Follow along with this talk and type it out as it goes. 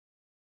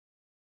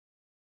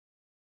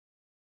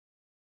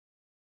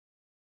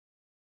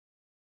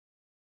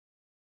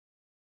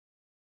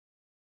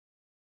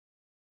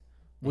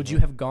Would you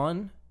have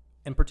gone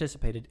and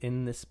participated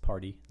in this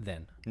party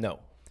then?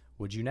 No.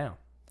 Would you now?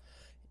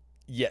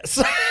 Yes.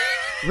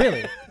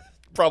 Really?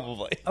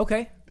 Probably.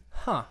 Okay.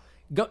 Huh.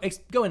 Go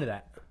into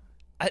that.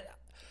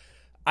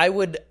 I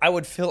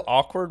would feel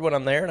awkward when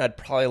I'm there, and I'd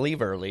probably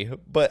leave early.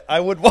 But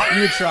I would.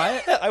 You would try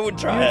it? I would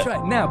try it.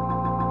 Now.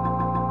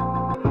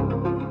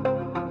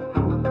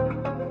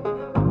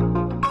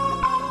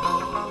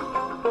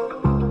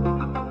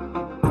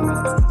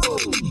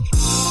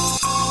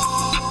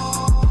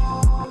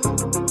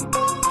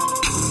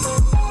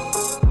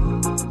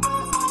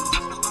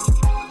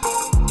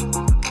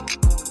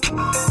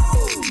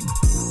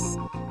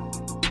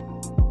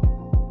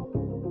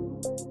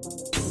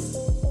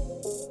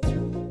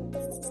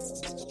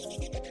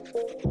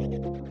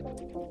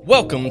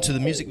 Welcome to the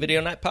Music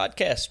Video Night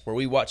Podcast, where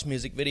we watch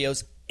music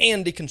videos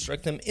and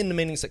deconstruct them into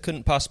meanings that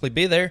couldn't possibly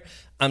be there.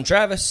 I'm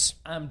Travis.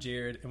 I'm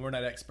Jared, and we're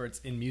not experts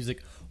in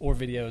music or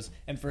videos.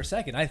 And for a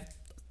second, I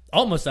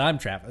almost said I'm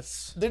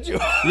Travis. Did you?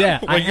 Yeah.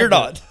 Well, you're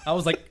not. I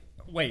was like,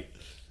 wait.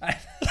 I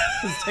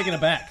was taken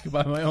aback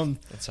by my own.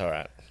 That's all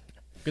right.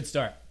 Good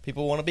start.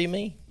 People want to be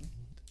me.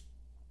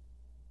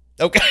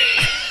 Okay.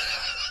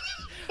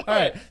 All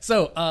right.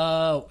 So,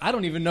 I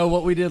don't even know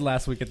what we did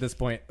last week at this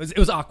point. It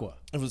was Aqua.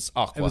 It was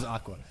Aqua. It was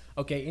Aqua.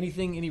 Okay.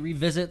 Any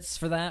revisits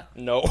for that?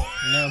 No.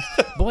 No.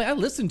 Boy, I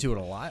listened to it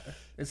a lot.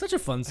 It's such a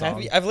fun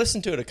song. I've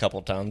listened to it a couple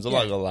times. I'm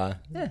not gonna lie.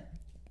 Yeah.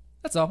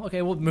 That's all.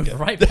 Okay, we'll move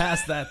right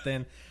past that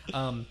then.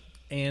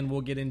 And we'll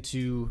get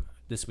into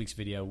this week's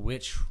video,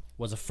 which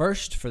was a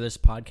first for this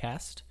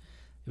podcast.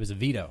 It was a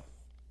veto.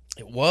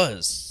 It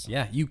was.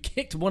 Yeah, you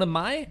kicked one of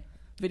my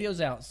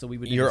videos out, so we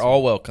would. You're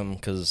all welcome,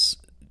 because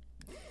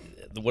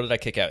what did I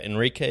kick out?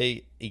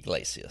 Enrique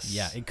Iglesias.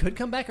 Yeah, it could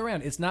come back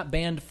around. It's not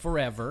banned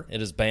forever.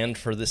 It is banned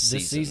for this season.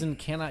 This season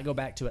cannot go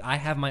back to it. I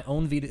have my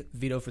own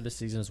veto for this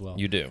season as well.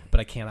 You do.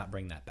 But I cannot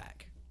bring that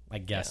back. I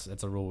guess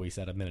that's a rule we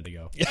said a minute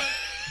ago.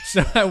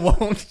 So I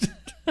won't.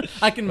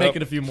 I can make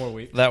it a few more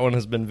weeks. That one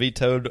has been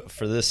vetoed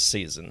for this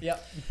season.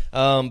 Yep.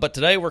 But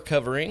today we're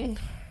covering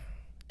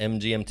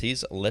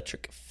MGMT's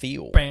Electric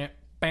Feel. Bam,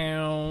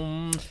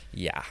 bam.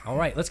 Yeah. All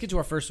right, let's get to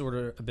our first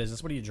order of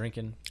business. What are you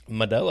drinking?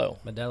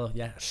 Modelo,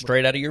 yeah.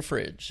 straight out of your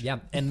fridge. Yeah,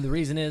 and the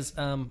reason is,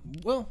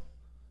 well,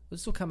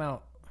 this will come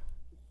out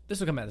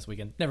this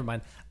weekend. Never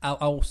mind.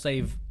 I'll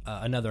save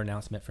another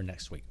announcement for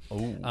next week.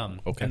 Oh,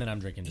 okay. And then I'm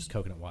drinking just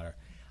coconut water.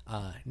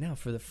 Now,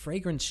 for the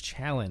fragrance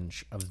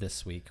challenge of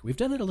this week, we've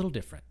done it a little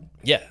different.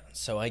 Yeah,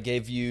 so I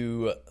gave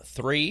you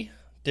 3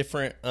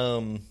 different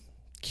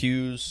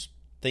cues,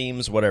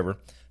 themes, whatever,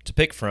 to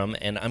pick from,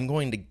 and I'm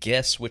going to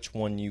guess which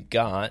one you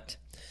got.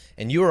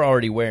 And you were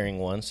already wearing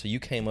one, so you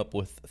came up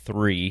with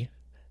 3,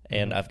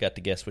 and I've got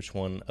to guess which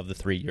one of the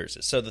 3 yours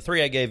is. So the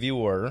 3 I gave you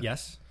were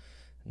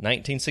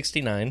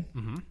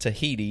 1969,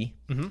 Tahiti,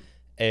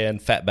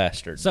 and Fat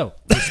Bastard. So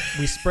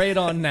we spray it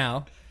on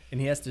now, and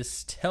he has to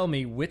tell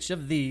me which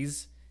of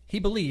these he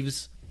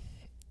believes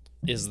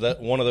is that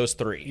one of those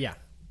 3. Yeah.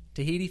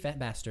 Tahiti, Fat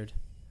Bastard,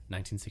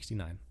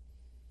 1969.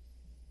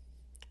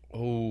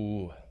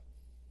 Oh.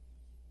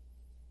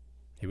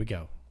 Here we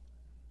go.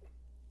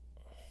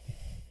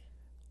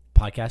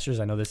 Podcasters,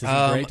 I know this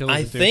isn't great to listen to.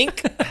 I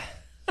think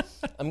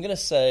I'm going to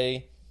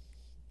say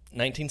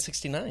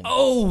 1969.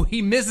 Oh,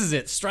 he misses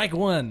it. Strike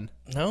one.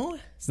 No?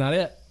 It's not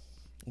it.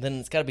 Then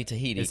it's got to be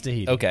Tahiti. It's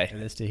Tahiti. Okay.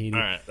 It is Tahiti. All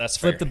right, that's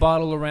fair. Flip the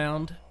bottle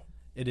around.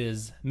 It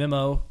is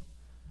Memo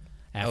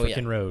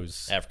African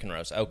Rose. African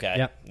Rose. Okay.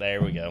 Yep.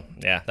 There we go.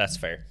 Yeah, that's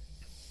fair.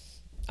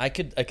 I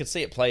could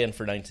see it playing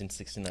for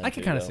 1969. I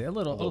could kind of see it. A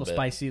little bit.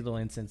 spicy, a little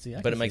incensey.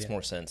 But it makes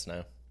more sense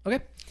now. Okay.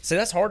 See,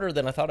 that's harder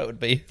than I thought it would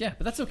be. Yeah,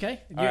 but that's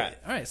okay. All right.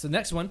 All right, so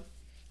next one.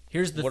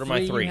 Here's the What are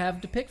my 3 you have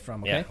to pick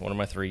from, okay? Yeah, what are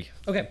my 3?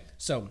 Okay,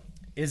 so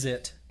is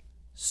it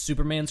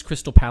Superman's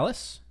Crystal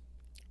Palace?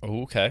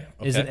 Oh, okay.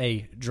 Is it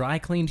a dry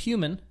cleaned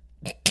human?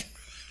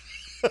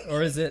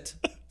 Or is it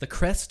the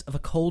crest of a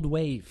cold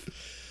wave?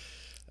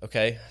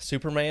 Okay,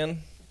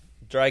 Superman,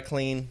 dry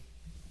clean,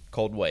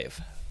 cold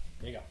wave.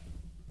 There you go.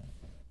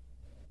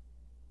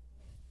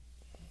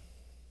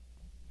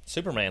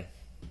 Superman.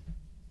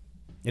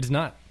 It is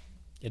not.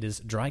 It is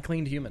dry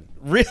cleaned human.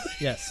 Really?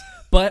 Yes.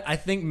 But I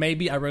think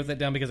maybe I wrote that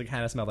down because it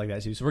kind of smelled like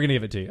that too, so we're going to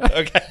give it to you.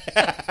 Okay.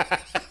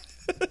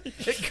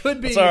 It could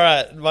be. It's all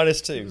right.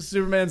 -2.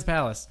 Superman's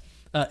Palace.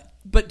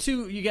 But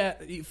 2, you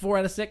got 4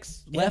 out of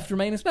 6 left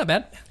remaining. It's not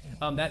bad.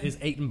 That is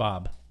 8 and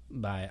Bob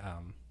by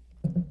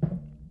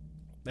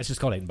that's just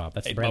called 8 and Bob.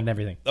 That's the brand and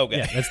everything. Okay.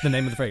 Yeah, that's the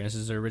name of the fragrance.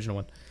 This is their original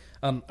one.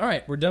 All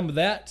right, we're done with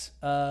that.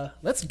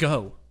 Let's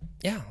go.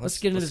 Yeah, let's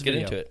get into this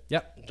video. Into it.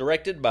 Yep.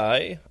 Directed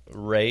by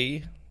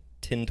Ray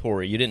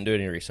Tintori. You didn't do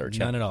any research.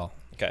 None at all.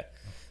 Okay.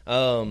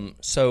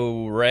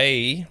 So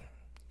Ray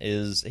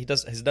he's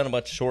done a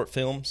bunch of short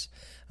films.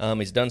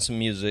 He's done some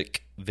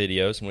music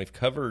videos, and we've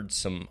covered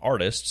some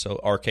artists. So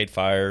Arcade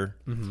Fire,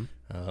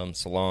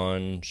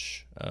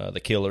 Solange, The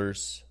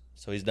Killers.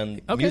 So he's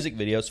done music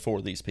videos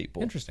for these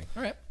people. Interesting.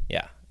 All right.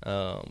 Yeah.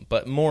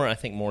 But I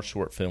think more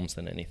short films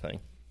than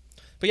anything.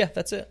 But yeah,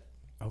 that's it.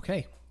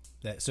 Okay.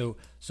 So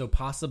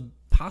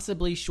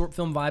possibly short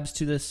film vibes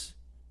to this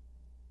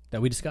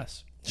that we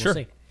discuss. Sure.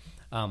 See.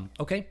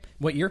 Okay.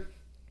 What year?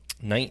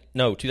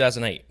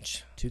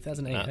 2008.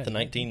 2008. Not the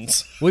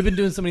 19s. We've been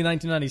doing so many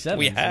 1997s.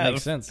 We It have.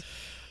 makes sense.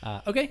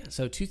 Okay,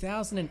 so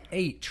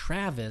 2008.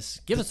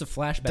 Travis, give us a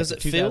flashback Does to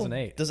it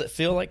 2008. Does it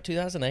feel like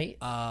 2008?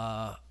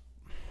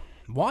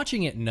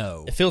 Watching it,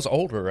 no. It feels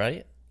older,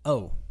 right?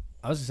 Oh,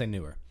 I was going to say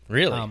newer.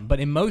 Really? But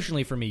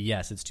emotionally for me,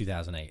 yes, it's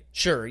 2008.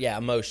 Sure. Yeah.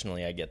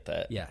 Emotionally, I get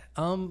that. Yeah.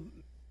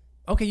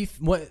 Okay.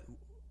 What?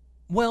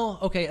 Well,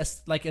 okay.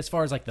 As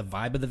far as like the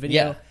vibe of the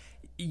video,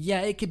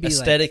 yeah, it could be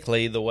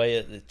Aesthetically, the way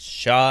it's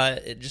shot,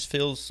 it just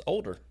feels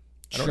older.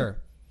 I don't know.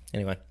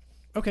 Anyway.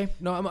 Okay.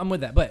 No, I'm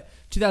with that. But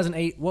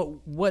 2008.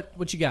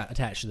 What you got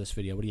attached to this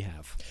video? What do you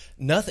have?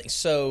 Nothing.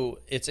 So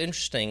it's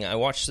interesting. I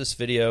watched this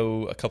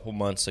video a couple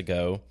months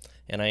ago,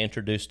 and I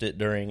introduced it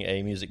during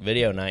a music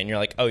video night. And you're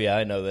like, "Oh yeah,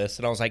 I know this,"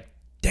 and I was like,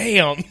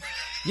 "Damn."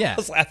 Yeah.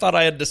 I thought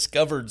I had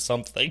discovered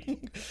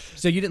something.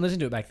 So you didn't listen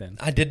to it back then?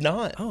 I did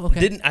not. Oh,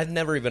 okay. I've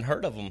never even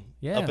heard of them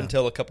up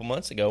until a couple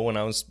months ago when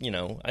I was,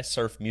 I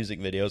surf music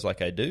videos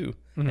like I do,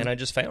 and I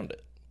just found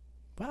it.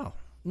 Wow.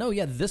 No,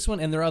 yeah, this one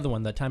and their other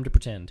one, The Time to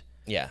Pretend.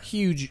 Yeah.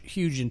 Huge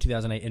in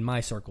 2008 in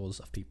my circles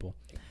of people.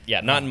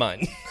 Yeah, not in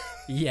mine.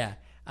 Yeah.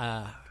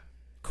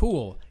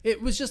 Cool. It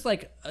was just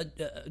like a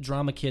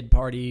drama kid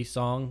party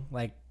song,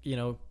 like,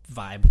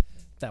 vibe.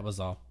 That was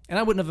all. And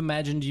I wouldn't have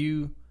imagined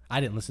I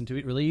didn't listen to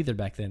it really either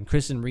back then.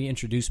 Kristen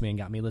reintroduced me and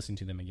got me listening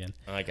to them again.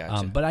 I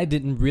got you. But I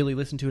didn't really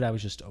listen to it. I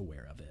was just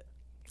aware of it.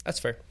 That's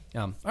fair.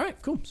 All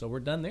right, cool. So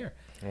we're done there.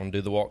 I want to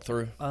do the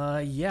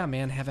walkthrough. Yeah,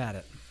 man, have at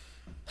it.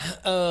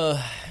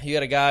 You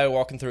got a guy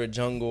walking through a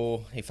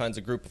jungle. He finds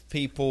a group of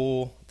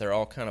people. They're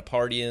all kind of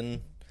partying.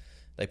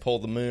 They pull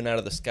the moon out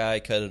of the sky,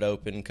 cut it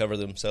open, cover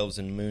themselves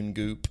in moon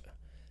goop,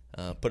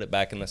 put it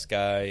back in the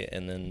sky,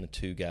 and then the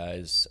two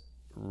guys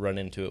run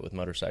into it with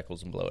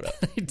motorcycles and blow it up.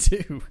 I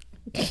do.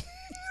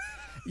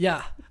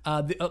 Yeah.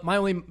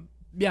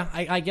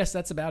 I guess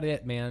that's about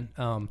it, man.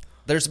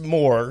 There's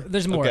more.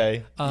 There's more.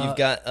 Okay. You've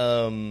got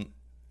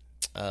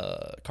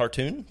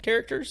cartoon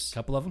characters. A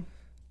couple of them.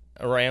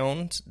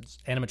 Around.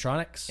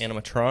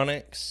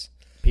 Animatronics.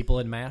 People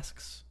in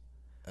masks.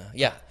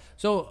 Yeah.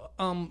 So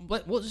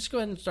we'll just go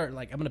ahead and start.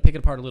 Like, I'm going to pick it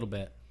apart a little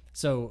bit.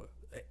 So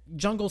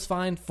jungle's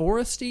fine.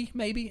 Foresty,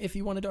 maybe, if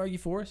you wanted to argue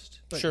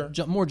forest. But sure.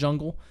 More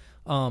jungle.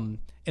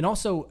 And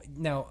also,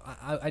 now,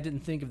 I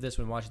didn't think of this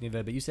when watching the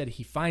video, but you said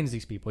he finds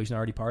these people. He's not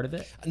already part of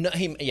it? No,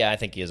 I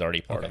think he is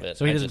already part of it.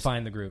 So he doesn't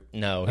find the group?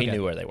 No, he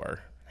knew where they were.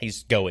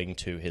 He's going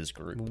to his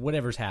group.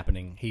 Whatever's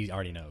happening, he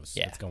already knows.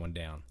 Yeah. It's going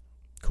down.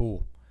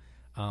 Cool.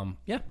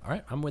 Yeah, all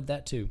right. I'm with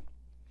that, too.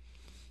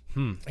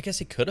 I guess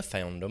he could have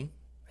found them.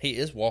 He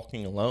is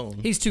walking alone.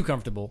 He's too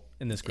comfortable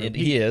in this group.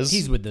 He is.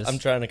 He's with this. I'm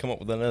trying to come up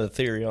with another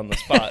theory on the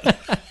spot.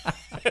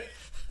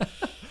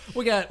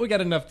 We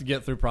got enough to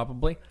get through,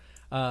 probably.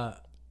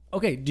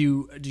 Okay, do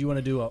you want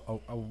to do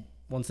a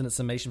one sentence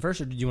summation first,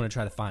 or do you want to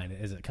try to find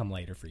it? Does it come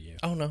later for you?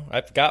 Oh no,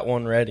 I've got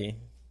one ready.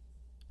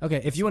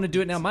 Okay, if you want to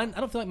do it now, mine. I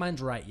don't feel like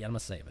mine's right yet. I'm gonna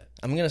save it.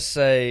 I'm gonna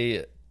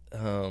say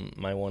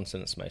my one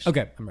sentence summation.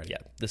 Okay, I'm ready. Yeah,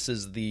 this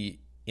is the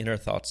inner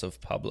thoughts of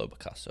Pablo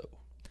Picasso.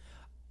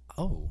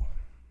 Oh,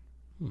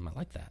 I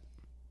like that.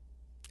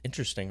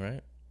 Interesting,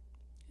 right?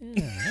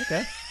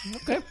 Yeah.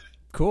 Okay.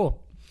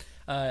 Cool.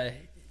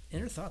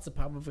 Inner thoughts of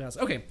Pablo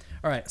Picasso. Okay.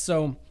 All right.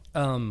 So,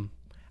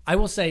 I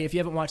will say, if you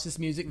haven't watched this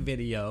music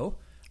video,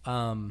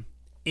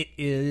 it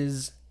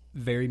is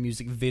very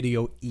music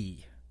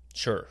video-y.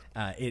 Sure.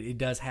 It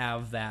does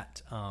have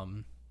that.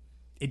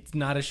 It's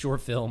not a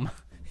short film.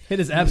 It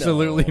is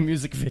absolutely a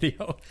music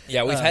video.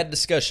 Yeah, we've had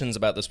discussions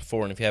about this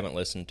before, and if you haven't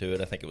listened to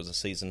it, I think it was a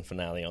season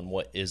finale on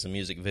what is a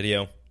music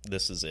video.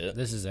 This is it.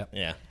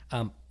 Yeah.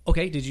 Yeah.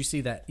 Okay, did you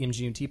see that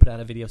MGMT put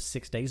out a video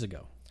 6 days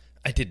ago?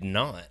 I did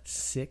not.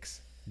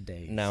 6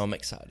 days. Now I'm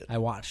excited. I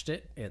watched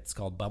it. It's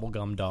called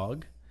Bubblegum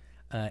Dog.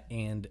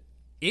 And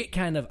it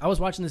kind of, I was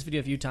watching this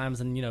video a few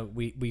times, and,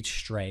 we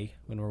stray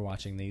when we're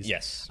watching these.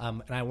 Yes.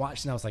 And I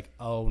watched, and I was like,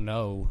 oh,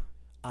 no,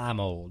 I'm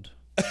old.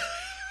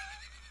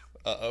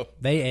 Uh-oh.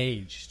 They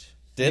aged.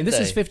 This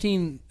is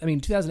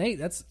 2008,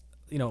 that's,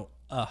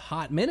 a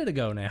hot minute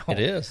ago now. It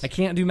is. I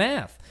can't do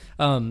math.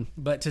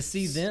 But to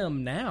see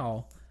them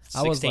now,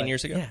 16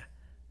 years ago? Yeah.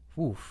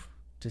 Oof.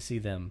 To see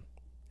them.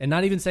 And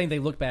not even saying they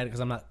look bad, because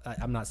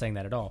I'm not saying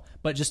that at all.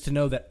 But just to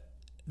know that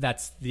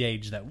that's the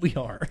age that we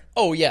are.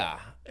 Oh, yeah.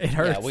 It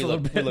hurts a little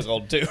bit. bit. We look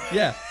old, too.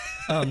 Yeah.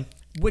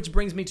 Which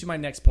brings me to my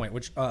next point,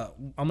 which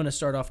I'm going to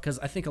start off, because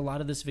I think a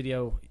lot of this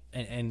video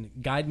and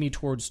guide me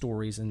towards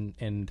stories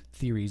and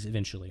theories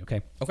eventually,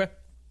 okay? Okay.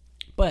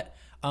 But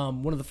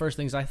one of the first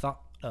things I thought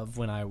of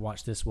when I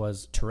watched this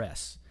was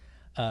Therese,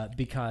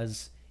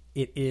 because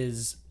it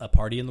is a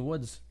party in the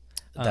woods.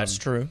 That's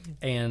true.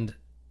 And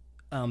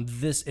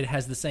it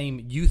has the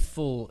same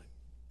youthful,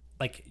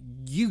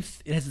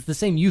 youth. It has the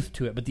same youth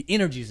to it, but the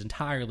energy is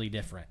entirely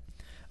different.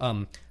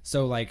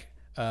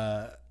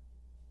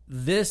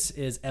 This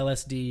is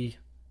LSD,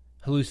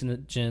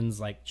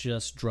 hallucinogens,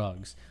 just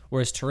drugs,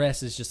 whereas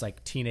Therese is just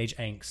teenage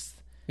angst,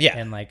 yeah,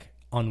 and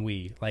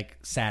ennui,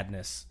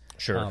 sadness.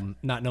 Sure.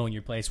 Not knowing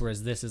your place,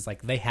 whereas this is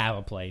like they have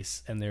a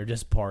place and they're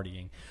just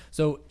partying.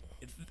 So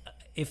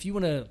if you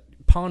want to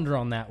ponder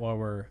on that while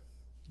we're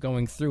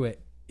going through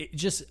it, it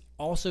just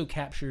also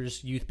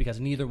captures youth because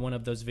neither one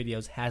of those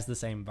videos has the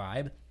same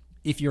vibe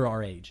if you're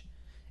our age.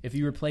 If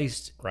you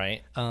replaced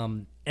Right.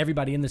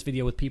 Everybody in this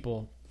video with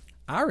people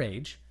our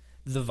age,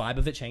 the vibe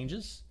of it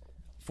changes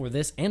for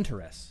this and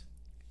Therese,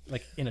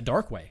 like in a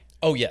dark way.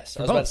 Oh, yes.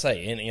 I was both. about to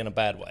say, in a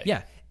bad way.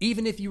 Yeah.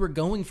 Even if you were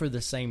going for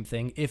the same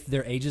thing, if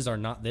their ages are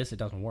not this, it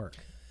doesn't work.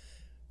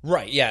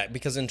 Right, yeah,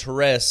 because in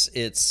Therese,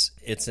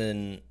 it's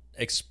an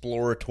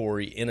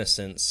exploratory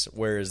innocence,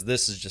 whereas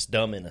this is just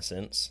dumb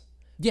innocence.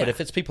 Yeah. But if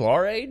it's people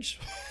our age...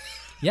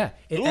 Yeah,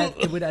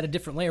 it would add a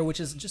different layer, which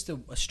is just a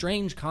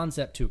strange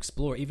concept to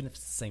explore. Even if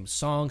it's the same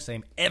song,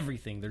 same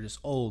everything, they're just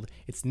old.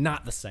 It's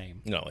not the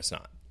same. No, it's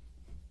not.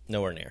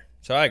 Nowhere near.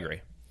 So I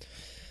agree.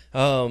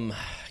 God.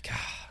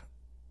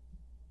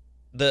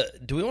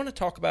 Do we want to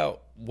talk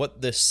about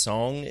what this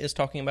song is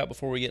talking about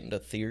before we get into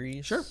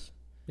theories? Sure.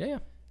 Yeah.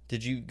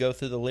 Did you go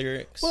through the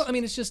lyrics? Well, I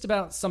mean, it's just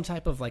about some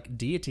type of like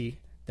deity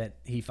that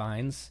he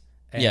finds,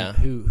 and Yeah.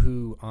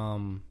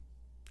 who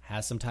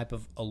has some type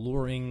of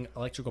alluring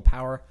electrical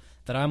power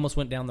that I almost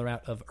went down the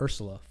route of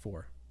Ursula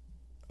for.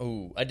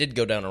 Oh, I did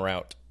go down a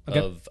route Okay.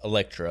 of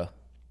Electra,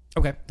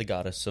 Okay. the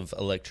goddess of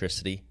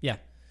electricity. Yeah.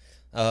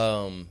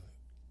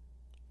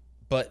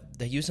 But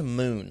they use a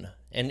moon,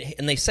 and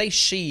they say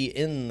she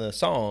in the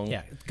song.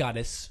 Yeah.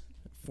 Goddess.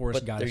 Force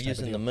But goddess. they're type of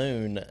using the deal.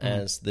 moon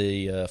as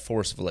the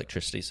force of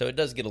electricity, so it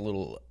does get a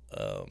little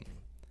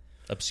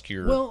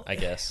obscure, Well, I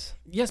guess.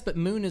 Yes, but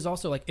moon is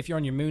also like if you're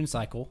on your moon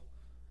cycle,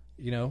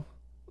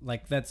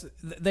 like that's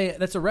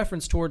a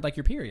reference toward like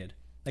your period.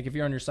 Like if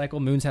you're on your cycle,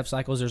 moons have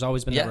cycles. There's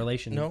always been that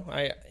relation. No,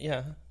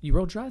 You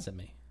rolled your eyes at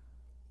me.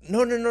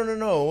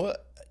 No.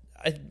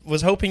 I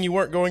was hoping you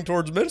weren't going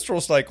towards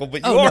menstrual cycle,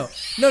 but you Oh are.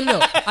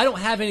 no. I don't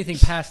have anything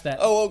past that.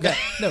 Oh, okay.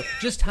 No,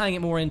 just tying it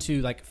more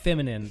into like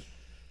feminine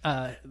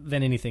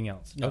than anything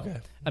else. No. Okay.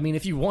 I mean,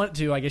 if you want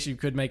to, I guess you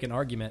could make an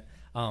argument.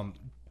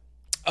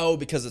 Oh,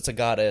 because it's a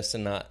goddess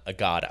and not a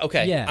god.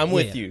 Okay, Yeah, I'm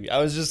with yeah. you. I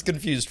was just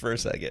confused for a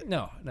second.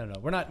 No.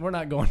 We're not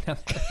going down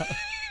that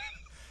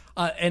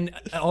route. And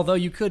although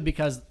you could,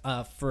 because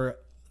for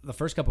the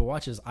first couple of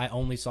watches, I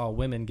only saw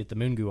women get the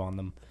moon goo on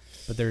them.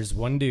 But there's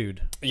one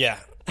dude Yeah.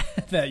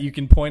 that you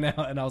can point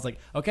out, and I was like,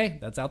 okay,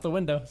 that's out the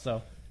window.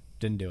 So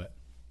didn't do it.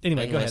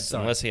 Anyway, go ahead.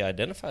 Sorry. Unless he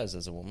identifies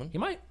as a woman. He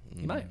might.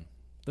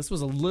 This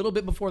was a little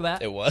bit before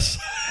that. It was.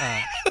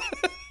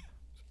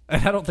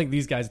 And I don't think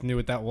these guys knew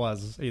what that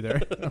was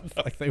either.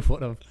 Like they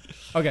would have.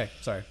 Okay,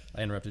 sorry.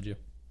 I interrupted you.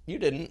 You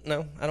didn't.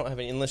 No, I don't have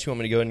any. Unless you want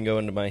me to go ahead and go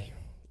into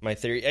my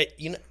theory.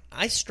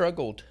 I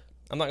struggled.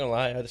 I'm not gonna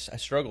lie. I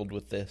struggled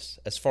with this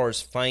as far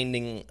as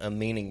finding a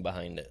meaning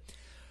behind it.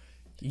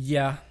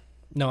 Yeah.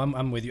 No,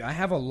 I'm with you. I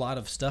have a lot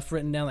of stuff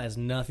written down that has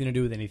nothing to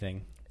do with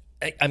anything.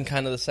 I'm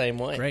kind of the same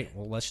way. Great.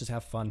 Well, let's just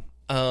have fun.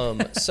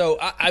 So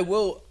I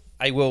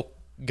will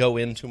go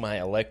into my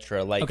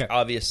Electra. Like, Okay.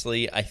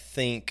 obviously, I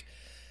think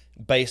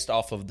based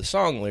off of the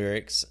song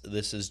lyrics,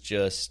 this is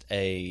just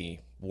a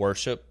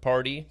worship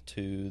party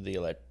to the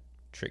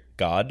electric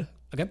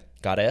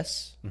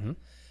goddess.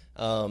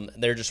 Mm-hmm.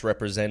 They're just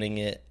representing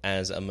it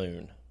as a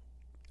moon.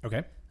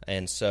 Okay.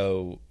 And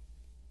so,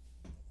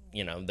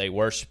 they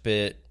worship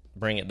it,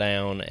 bring it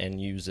down,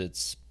 and use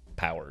its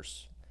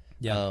powers.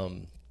 Yeah.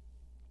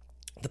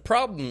 The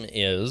problem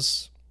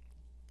is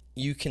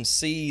you can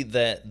see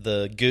that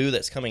the goo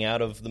that's coming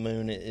out of the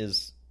moon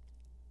is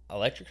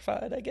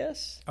electrified, I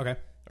guess. Okay.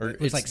 Or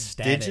It's like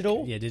static.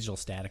 digital. Yeah, digital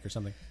static or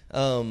something.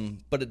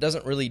 But it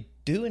doesn't really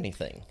do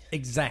anything.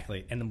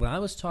 Exactly. And when I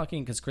was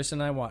talking, because Chris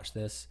and I watched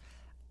this,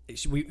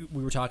 we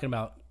were talking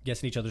about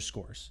guessing each other's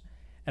scores.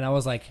 And I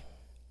was like,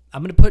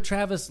 I'm going to put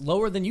Travis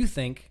lower than you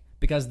think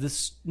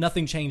because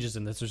nothing changes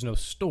in this. There's no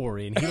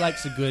story. And he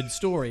likes a good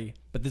story,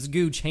 but this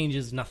goo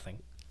changes nothing.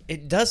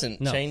 It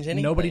doesn't change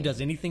anything. Nobody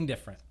does anything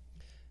different.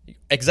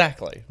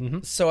 Exactly. Mm-hmm.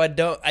 So I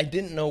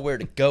didn't know where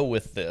to go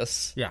with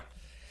this. Yeah.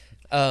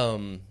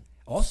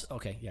 Also,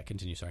 okay. Yeah,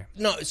 continue. Sorry.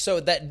 No, so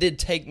that did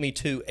take me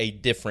to a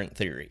different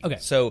theory. Okay.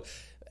 So,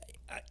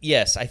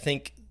 yes, I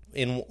think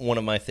in one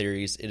of my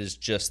theories, it is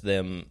just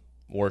them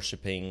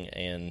worshiping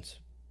and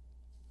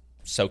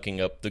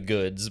soaking up the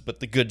goods, but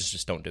the goods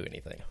just don't do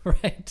anything.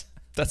 Right.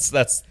 That's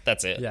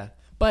it. Yeah.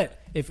 But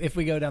if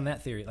we go down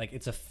that theory, like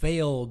it's a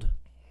failed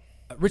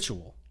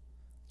ritual.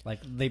 Like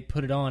they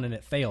put it on and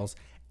it fails,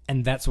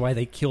 and that's why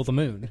they kill the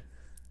moon.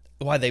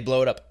 Why they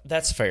blow it up?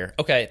 That's fair.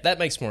 Okay, that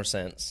makes more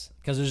sense.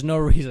 Because there's no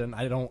reason.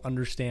 I don't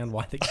understand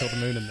why they kill the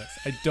moon in this.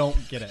 I don't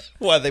get it.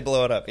 Why they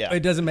blow it up? Yeah.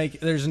 It doesn't make.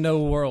 There's no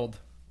world.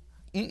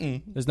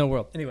 There's no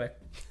world. Anyway,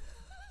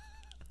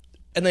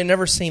 And they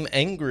never seem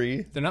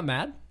angry. they're not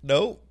mad.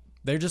 No.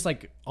 They're just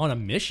like on a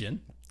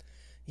mission.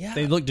 Yeah.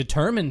 They look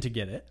determined to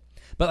get it.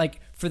 But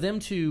like for them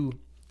to,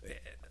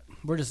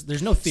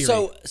 there's no theory.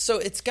 So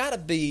it's got to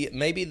be,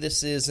 maybe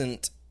this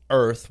isn't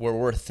Earth where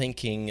we're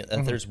thinking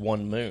that there's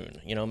one moon.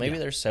 Maybe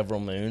there's several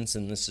moons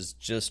and this is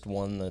just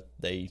one that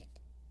they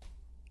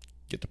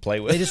get to play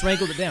with. They just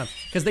wrangled it down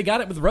because they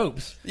got it with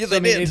ropes. Yeah, so, they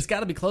did. It's got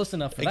to be close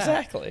enough for that.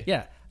 Exactly.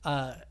 Yeah.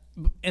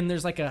 And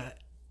there's like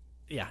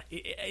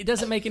it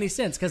doesn't make any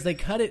sense because they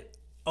cut it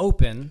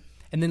open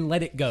and then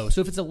let it go.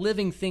 So if it's a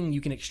living thing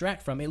you can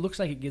extract from, it looks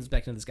like it gives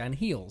back to this guy and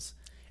heals.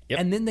 Yep.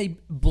 And then they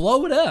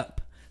blow it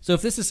up. So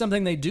if this is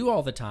something they do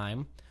all the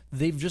time,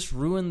 they've just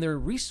ruined their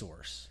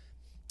resource.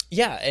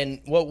 Yeah,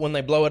 and when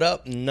they blow it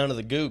up, none of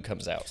the goo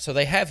comes out. So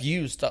they have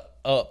used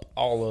up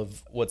all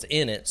of what's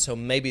in it, so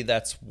maybe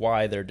that's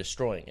why they're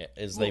destroying it,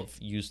 is they've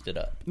used it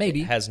up.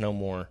 Maybe. It has no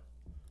more.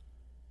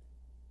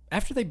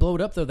 After they blow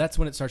it up, though, that's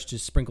when it starts to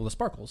sprinkle the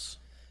sparkles.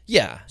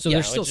 Yeah. So yeah,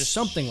 there's it still just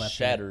something left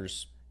in it.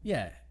 shatters.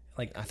 Yeah.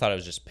 Like, I thought it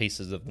was just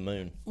pieces of the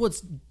moon. well,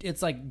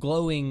 it's like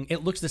glowing.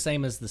 It looks the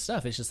same as the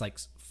stuff. It's just like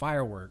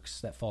fireworks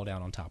that fall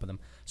down on top of them.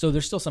 So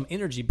there's still some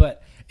energy,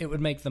 but it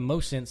would make the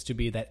most sense to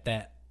be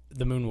that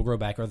the moon will grow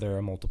back, or there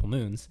are multiple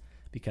moons,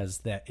 because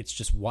that it's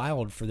just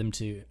wild for them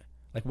to,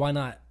 like, why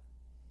not?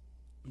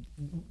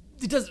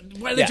 It doesn't.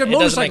 Why they turn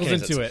motorcycles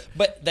into it?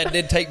 But that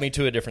did take me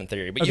to a different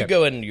theory. But Okay. you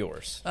go into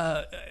yours.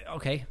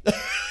 Okay.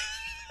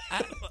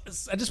 I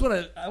just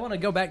want to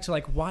go back to,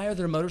 like, why are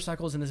there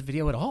motorcycles in this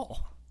video at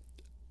all?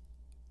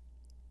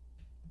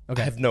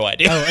 Okay. I have no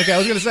idea. Oh, okay. I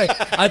was gonna say,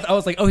 I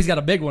was like, oh, he's got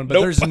a big one, but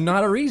Nope. there's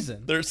not a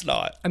reason. There's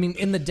not. I mean,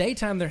 in the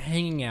daytime, they're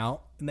hanging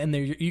out, and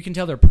you can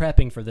tell they're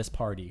prepping for this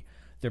party.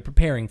 They're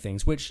preparing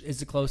things, which is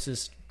the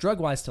closest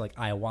drug-wise to, like,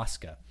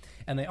 ayahuasca.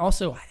 And they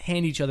also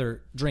hand each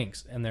other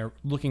drinks, and they're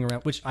looking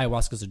around, which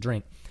ayahuasca's a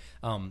drink.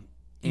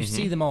 You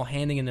see them all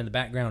handing it in the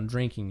background,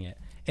 drinking it,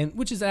 and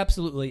which is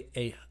absolutely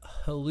a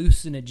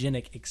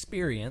hallucinogenic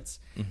experience.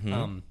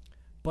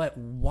 But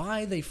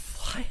why they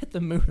fly at the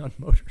moon on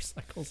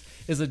motorcycles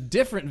is a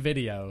different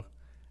video,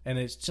 and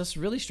it's just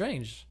really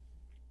strange.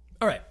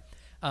 All right.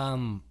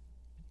 I'm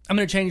going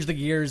to change the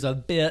gears a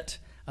bit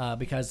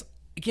because,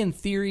 again,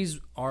 theories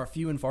are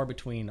few and far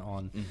between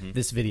on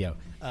this video.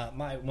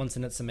 My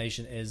one-sentence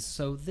summation is,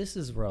 so this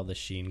is where all the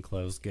Sheen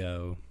clothes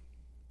go.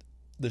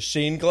 The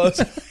Sheen clothes?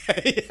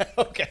 Yeah,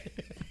 okay.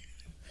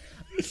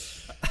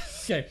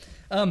 Okay.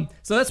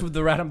 So that's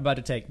the route I'm about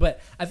to take. But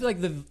I feel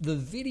like the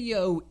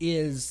video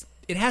is...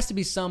 It has to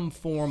be some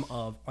form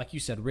of, like you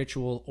said,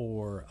 ritual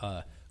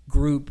or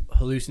group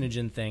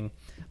hallucinogen thing.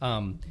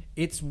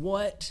 It's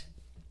what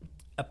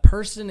a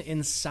person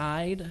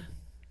inside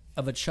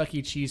of a Chuck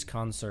E. Cheese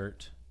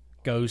concert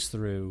goes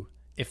through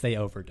if they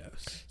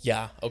overdose.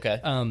 Yeah, okay.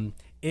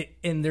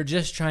 And they're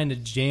just trying to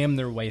jam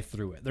their way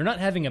through it. They're not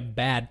having a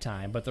bad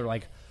time, but they're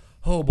like,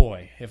 oh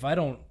boy, if I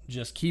don't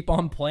just keep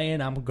on playing,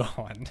 I'm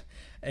gone.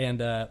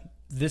 And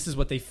this is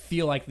what they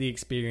feel like the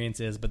experience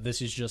is, but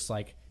this is just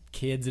like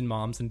kids and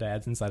moms and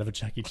dads inside of a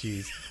Chuck E.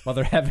 Cheese while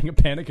they're having a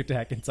panic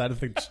attack inside of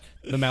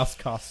the mouse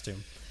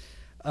costume.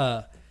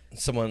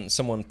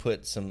 Someone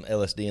put some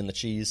LSD in the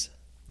cheese.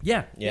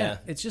 Yeah.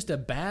 It's just a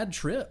bad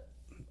trip.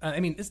 I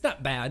mean, it's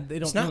not bad. No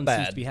one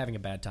seems to be having a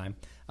bad time.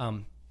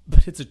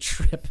 But it's a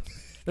trip.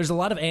 There's a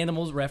lot of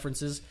animals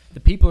references.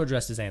 The people are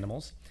dressed as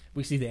animals.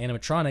 We see the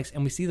animatronics,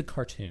 and we see the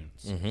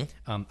cartoons.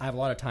 I have a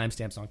lot of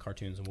timestamps on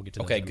cartoons, and we'll get to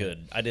those. Okay,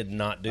 good. I did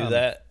not do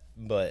that,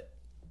 but...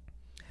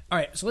 All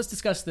right, so let's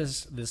discuss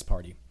this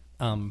party.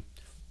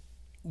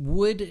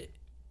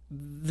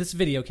 This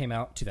video came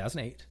out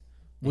 2008.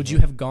 Would you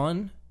have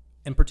gone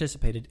and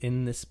participated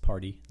in this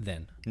party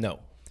then?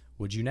 No.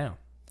 Would you now?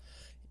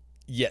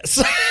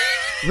 Yes.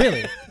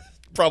 Really?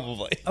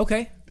 Probably.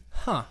 Okay.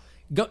 Huh.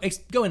 Go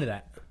into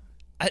that.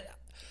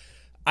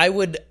 I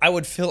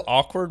would feel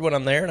awkward when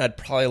I'm there, and I'd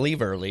probably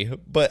leave early.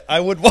 But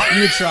I would.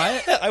 You would try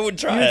it. I would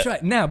try You it. would try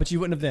it now, but you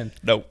wouldn't have then.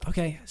 Nope.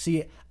 Okay.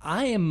 See,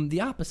 I am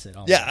the opposite.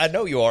 Almost. Yeah, I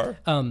know you are.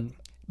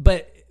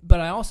 But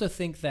I also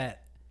think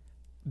that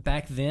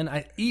back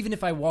then, even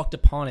if I walked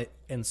upon it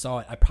and saw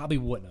it, I probably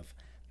wouldn't have.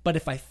 But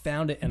if I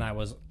found it and I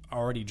was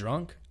already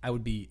drunk, I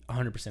would be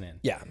 100% in.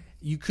 Yeah.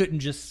 You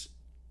couldn't just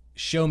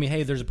show me,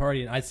 hey, there's a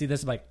party, and I'd see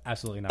this, like,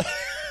 absolutely not.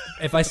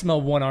 If I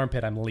smell one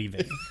armpit, I'm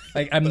leaving.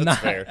 Like, I'm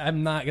not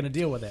going to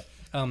deal with it.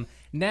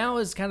 Now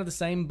is kind of the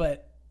same,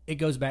 but it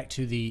goes back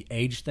to the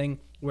age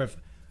thing, where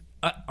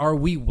are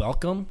we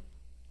welcome?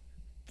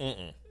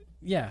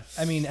 Yeah,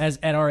 I mean, as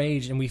at our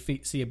age, and we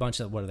see a bunch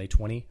of, what are they,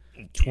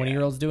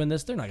 20-year-olds doing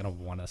this, they're not going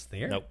to want us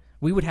there. Nope.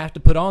 We would have to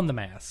put on the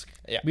mask.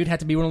 Yeah. We'd have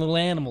to be one of the little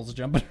animals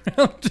jumping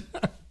around.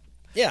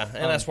 Yeah,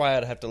 and that's why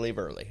I'd have to leave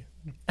early.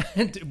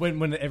 And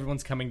when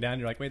everyone's coming down,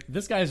 you're like, wait,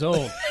 this guy's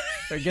old.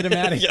 Get him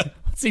out of here. Yeah.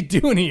 What's he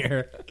doing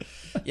here?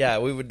 Yeah,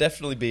 we would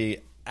definitely be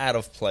out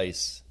of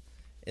place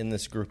in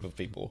this group of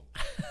people.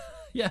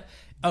 Yeah.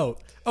 Oh,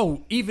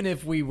 even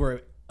if we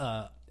were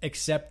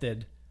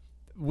accepted,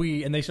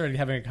 and they started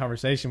having a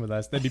conversation with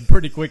us, they'd be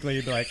pretty quickly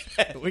be like,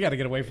 we got to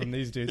get away from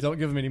these dudes. Don't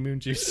give them any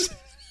moon juice.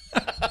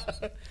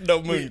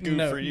 No moon goo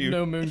for you.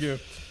 No moon goo.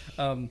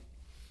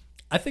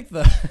 I think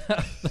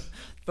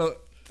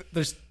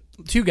there's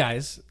two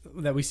guys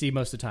that we see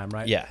most of the time,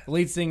 right? Yeah. The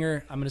lead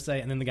singer, I'm going to say,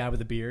 and then the guy with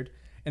the beard.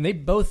 And they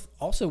both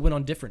also went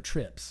on different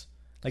trips.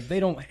 Like, they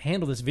don't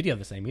handle this video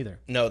the same either.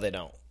 No, they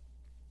don't.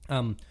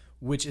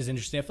 Which is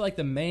interesting. I feel like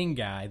the main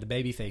guy, the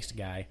baby-faced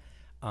guy,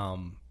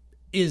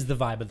 is the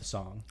vibe of the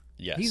song.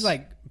 Yes. He's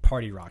like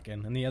party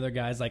rocking, and the other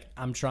guy's like,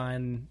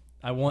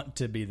 I want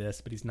to be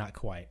this, but he's not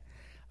quite.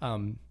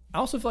 I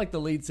also feel like the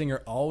lead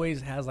singer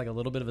always has like a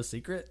little bit of a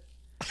secret,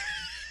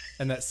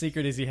 and that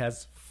secret is he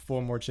has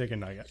 4 more chicken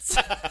nuggets.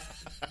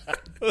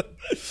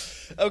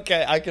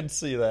 Okay, I can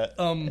see that.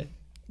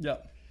 Yeah.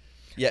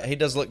 Yeah, he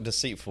does look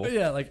deceitful.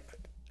 Yeah, like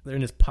they're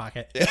in his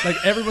pocket.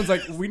 Like everyone's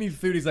like, we need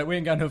food. He's like, we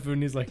ain't got no food.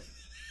 And he's like,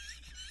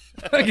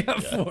 I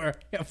got 4.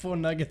 I got 4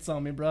 nuggets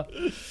on me, bro.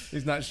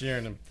 He's not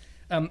sharing them.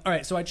 All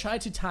right, so I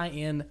tried to tie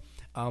in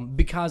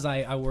because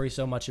I worry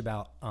so much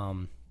about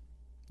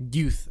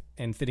youth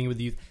and fitting with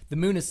youth. The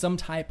moon is some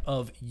type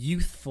of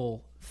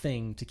youthful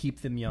thing to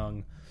keep them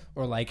young,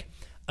 or like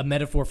a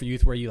metaphor for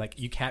youth where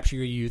you capture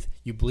your youth,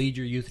 you bleed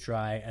your youth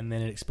dry, and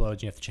then it explodes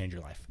and you have to change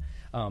your life.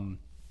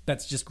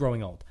 That's just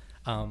growing old.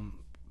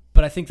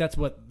 But I think that's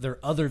what their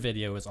other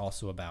video is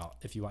also about.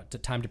 If you want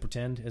Time to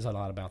Pretend is a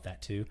lot about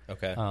that too.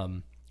 Okay.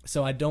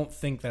 So I don't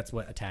think that's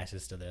what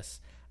attaches to this.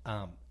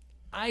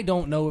 I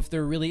don't know if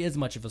there really is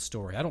much of a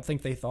story. I don't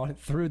think they thought it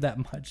through that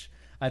much.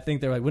 I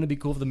think they're like, wouldn't it be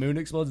cool if the moon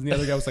explodes? And the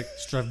other guy was like,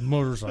 just drive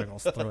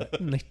motorcycles through it.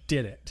 And they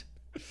did it.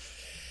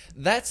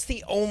 That's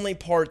the only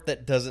part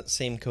that doesn't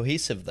seem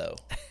cohesive, though.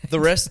 The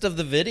rest of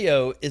the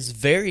video is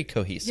very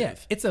cohesive. Yeah,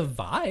 it's a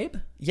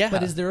vibe. Yeah.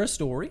 But is there a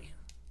story?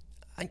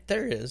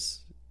 There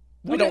is.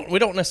 We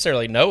don't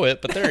necessarily know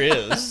it, but there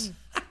is.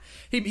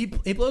 He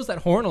blows that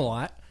horn a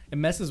lot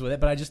and messes with it,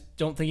 but I just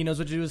don't think he knows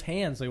what to do with his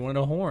hands, so he wanted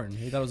a horn.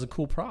 He thought it was a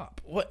cool prop.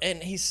 What?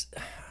 And he's...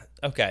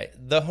 Okay,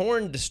 the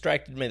horn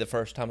distracted me the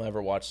first time I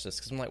ever watched this,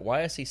 because I'm like,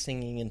 why is he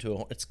singing into a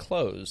horn? It's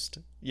closed.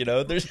 You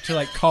know, there's... To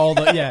like call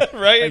the... Yeah,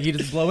 right? Like he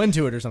just blow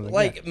into it or something.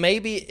 Like,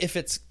 maybe if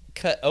it's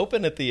cut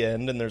open at the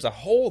end and there's a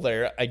hole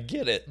there, I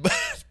get it.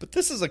 But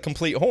this is a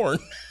complete horn.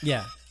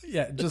 Yeah.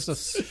 Yeah, just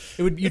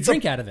you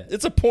drink out of it.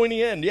 It's a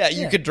pointy end. Yeah,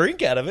 you could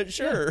drink out of it,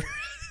 sure.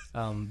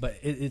 Yeah. But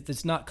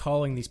it's not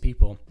calling these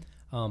people.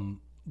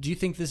 Do you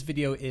think this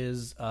video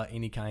is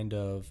any kind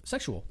of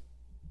sexual?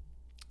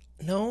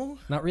 No.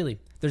 Not really.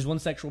 There's 1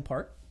 sexual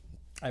part.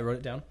 I wrote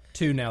it down.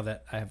 2 now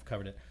that I have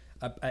covered it.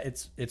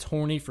 It's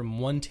horny from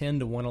 110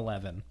 to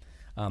 111.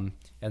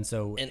 And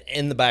so...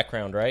 In the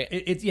background, right?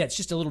 It's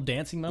just a little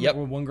dancing moment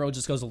where one girl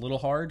just goes a little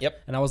hard.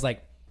 Yep. And I was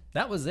like,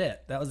 that was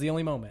it. That was the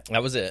only moment.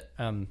 That was it.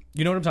 You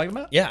know what I'm talking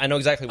about? Yeah, I know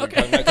exactly what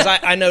you're talking about, because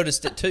I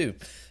noticed it too.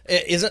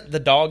 Isn't the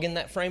dog in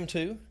that frame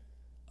too?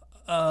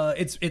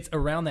 It's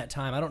around that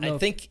time. I don't know. I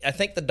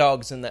think the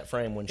dog's in that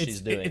frame when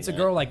she's doing it. It's a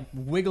girl like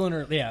wiggling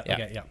her. Yeah.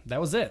 Okay. Yeah.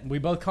 That was it. We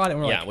both caught it.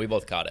 And we're like, we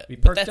both caught it. We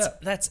perked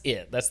up. That's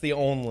it. That's the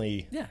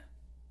only. Yeah.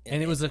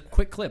 And it was a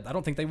quick clip. I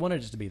don't think they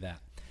wanted it to be that.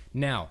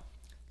 Now,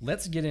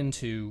 let's get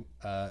into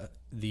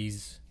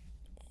these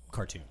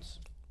cartoons.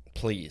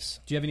 Please.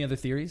 Do you have any other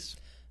theories?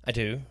 I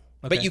do.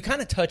 Okay. But you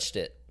kind of touched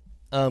it.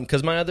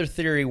 Because my other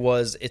theory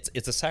was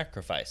it's a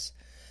sacrifice.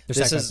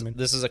 This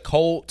is a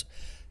cult.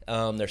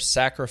 They're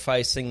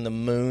sacrificing the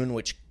moon,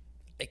 which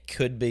it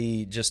could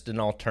be just an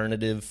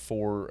alternative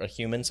for a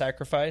human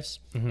sacrifice,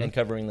 and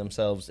covering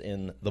themselves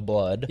in the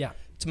blood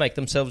to make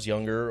themselves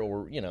younger,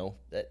 or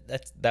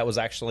that was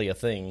actually a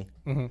thing.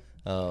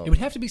 It would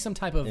have to be some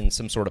type of in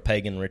some sort of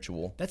pagan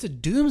ritual. That's a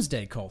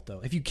doomsday cult, though.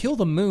 If you kill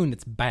the moon,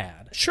 it's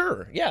bad.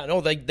 Sure, yeah,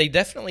 no, they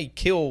definitely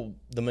kill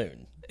the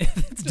moon.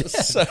 It's dead.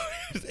 So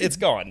it's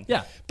gone.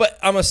 Yeah, but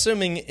I'm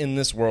assuming in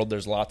this world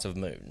there's lots of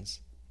moons.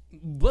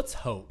 Let's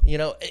hope.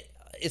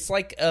 It's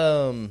like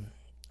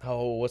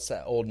what's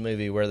that old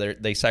movie where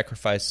they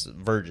sacrifice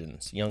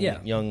virgins,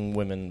 young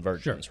women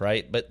virgins,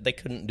 right? But they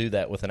couldn't do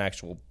that with an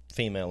actual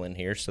female in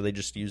here, so they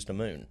just used a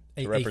moon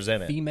to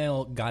represent a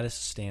female goddess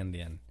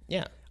stand-in.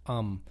 Yeah.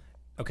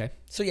 Okay.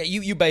 So yeah,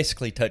 you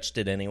basically touched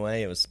it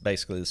anyway. It was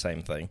basically the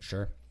same thing.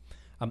 Sure.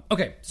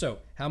 Okay. So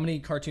how many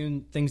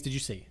cartoon things did you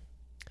see?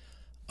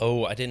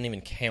 Oh, I didn't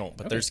even count,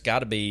 but there's got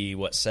to be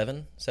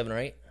seven or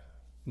 8?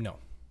 No.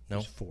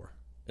 There's 4.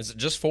 Is it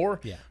just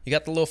 4? Yeah. You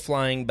got the little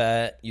flying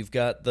bat. You've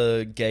got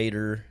the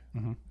gator.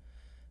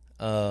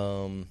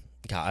 God,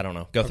 I don't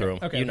know. Go through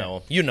them.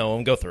 You know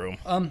them. Go through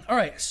them. All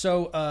right.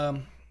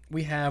 So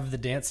we have the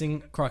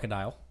dancing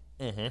crocodile.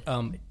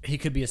 He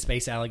could be a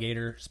space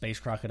alligator,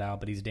 space crocodile,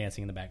 but he's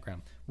dancing in the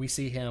background. We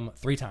see him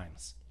 3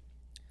 times.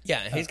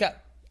 Yeah, he's got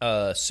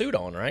a suit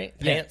on, right?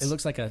 Pants. Yeah, it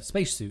looks like a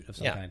space suit of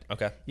some kind.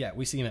 Okay. Yeah,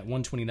 we see him at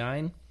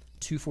 129,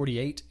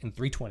 248, and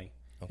 320.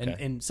 Okay.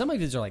 And some of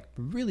these are like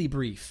really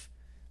brief.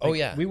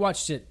 We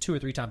watched it 2 or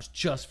 3 times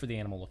just for the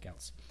animal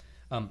lookouts.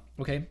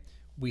 Okay,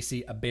 we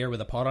see a bear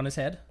with a pot on his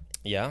head.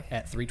 Yeah.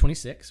 At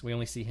 326, we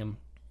only see him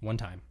 1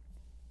 time.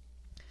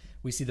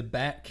 We see the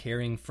bat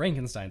carrying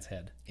Frankenstein's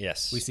head.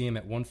 Yes. We see him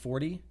at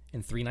 140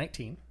 and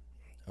 319.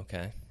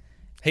 Okay.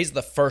 He's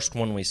the first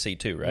one we see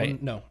too,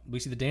 right? No, we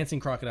see the dancing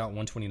crocodile at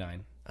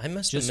 129. I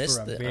must have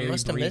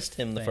missed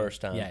him the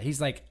first time. Yeah,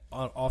 he's like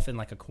off in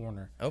like a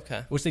corner.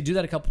 Okay. Which they do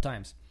that a couple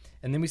times.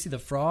 And then we see the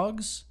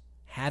frogs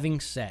having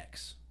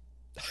sex.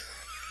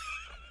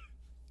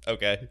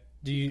 Okay.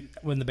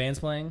 When the band's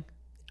playing?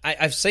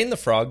 I've seen the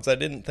frogs. I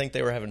didn't think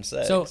they were having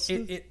sex. So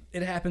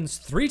it happens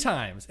 3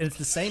 times, and it's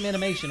the same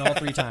animation all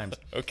 3 times.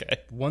 Okay.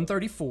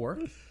 134,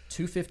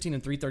 215,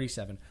 and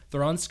 337.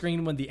 They're on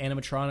screen when the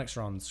animatronics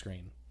are on the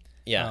screen.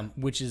 Yeah.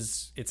 Which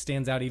it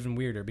stands out even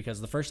weirder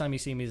because the first time you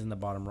see him, he's in the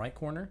bottom right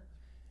corner,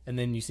 and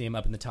then you see him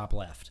up in the top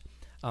left.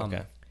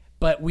 Okay.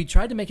 But we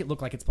tried to make it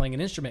look like it's playing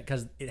an instrument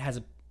because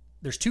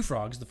there's 2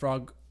 frogs. The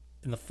frog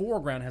in the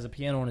foreground has a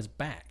piano on his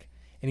back,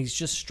 and he's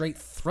just straight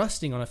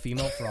thrusting on a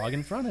female frog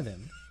in front of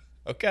him.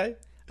 Okay.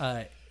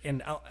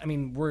 And I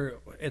mean,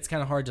 it's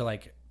kind of hard to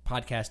like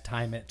podcast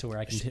time it to where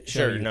I can show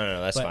Sure. you.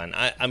 No, that's fine.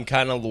 I'm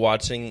kind of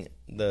watching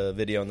the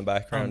video in the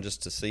background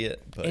just to see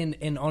it. But.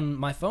 And on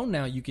my phone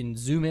now, you can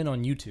zoom in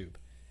on YouTube.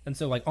 And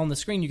so like on the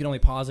screen, you can only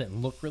pause it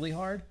and look really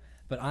hard.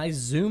 But I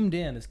zoomed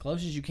in as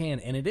close as you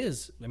can, and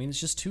it's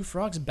just 2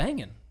 frogs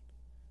banging.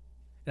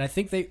 And I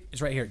think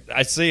it's right here.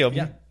 I see them.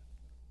 Yeah.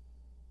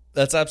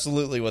 That's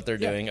absolutely what they're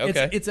doing.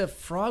 Okay. It's a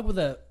frog with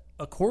a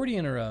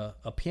accordion or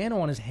a piano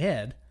on his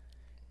head.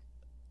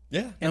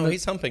 Yeah. No,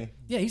 he's humping.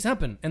 Yeah, he's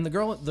humping. And the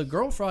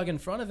girl frog in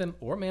front of him,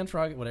 or man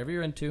frog, whatever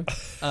you're into,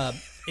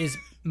 is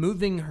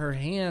moving her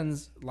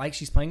hands like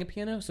she's playing a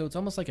piano. So it's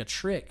almost like a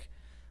trick.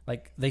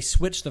 Like they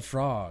switch the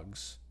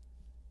frogs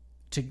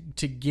to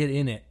get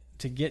in it,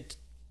 to get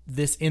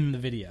this in the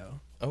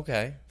video.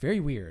 Okay. Very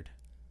weird.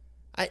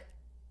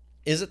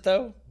 Is it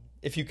though?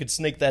 If you could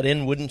sneak that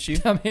in, wouldn't you?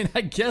 I mean,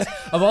 I guess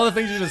of all the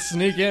things you just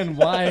sneak in,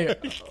 why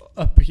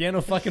a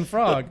piano fucking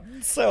frog?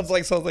 Sounds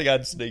like something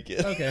I'd sneak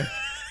in. Okay,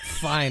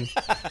 fine.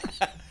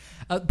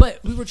 But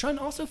we were trying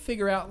to also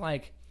figure out,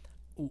 like,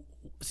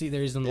 see,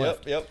 there he's on the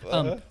left. Yep.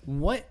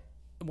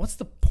 What's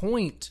the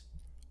point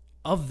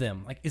of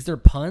them? Like, is there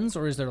puns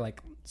or is there like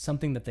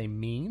something that they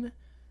mean?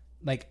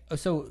 Like,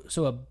 so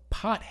a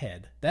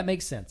pothead, that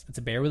makes sense. It's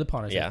a bear with a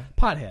pot. Yeah.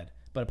 Pothead,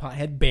 but a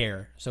pothead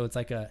bear. So it's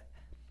like a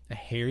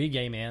hairy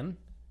gay man.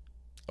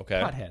 Okay.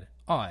 Pothead.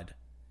 Odd.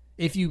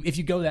 If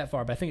you go that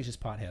far, but I think it's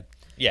just pothead.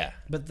 Yeah.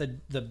 But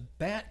the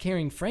bat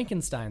carrying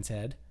Frankenstein's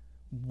head,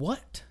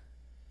 what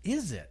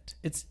is it?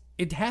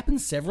 It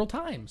happens several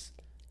times.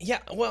 Yeah.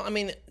 Well, I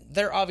mean,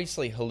 they're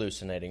obviously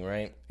hallucinating,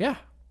 right? Yeah.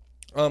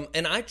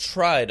 And I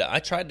tried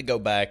to go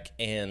back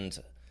and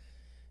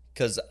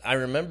because I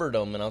remembered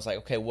them and I was like,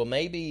 okay, well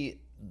maybe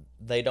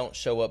they don't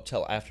show up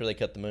till after they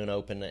cut the moon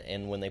open,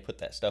 and when they put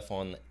that stuff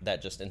on,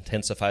 that just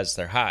intensifies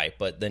their high.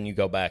 But then you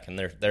go back and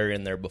they're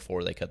in there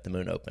before they cut the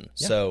moon open.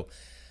 Yeah. So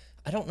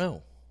I don't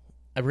know.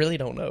 I really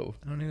don't know.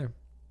 I don't either.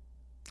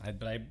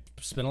 But I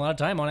spent a lot of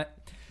time on it.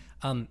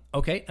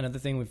 Okay, another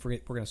thing we're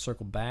going to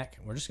circle back.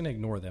 We're just going to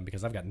ignore them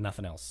because I've got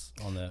nothing else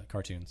on the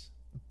cartoons.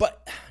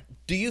 But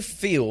do you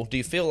feel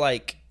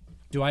like...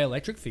 Do I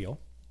electric feel?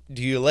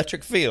 Do you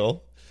electric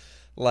feel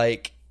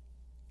like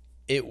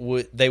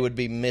they would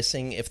be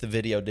missing if the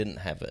video didn't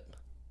have it?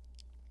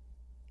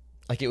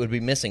 Like it would be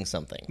missing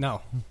something?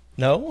 No.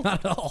 No?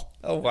 Not at all.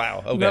 Oh,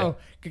 wow. Okay. No,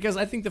 because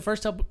I think the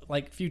first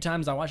few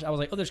times I watched, I was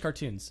like, oh, there's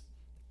cartoons.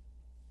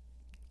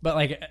 But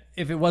like,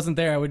 if it wasn't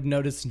there, I would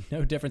notice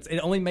no difference. It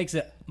only makes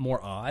it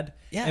more odd.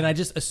 Yeah. And I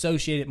just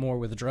associate it more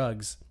with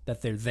drugs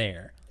that they're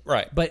there.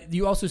 Right. But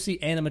you also see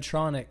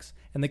animatronics,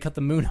 and they cut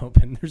the moon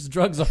open. There's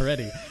drugs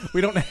already.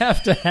 We don't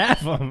have to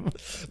have them.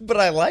 But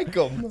I like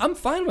them. I'm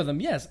fine with them,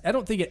 yes. I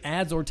don't think it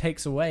adds or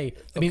takes away.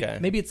 I mean, Okay.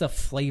 maybe it's a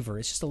flavor.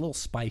 It's just a little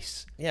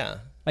spice. Yeah.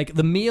 Like,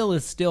 the meal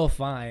is still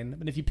fine,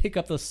 but if you pick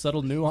up the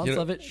subtle nuance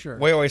of it, sure.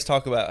 We always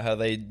talk about how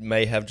they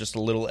may have just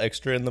a little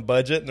extra in the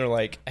budget, and they're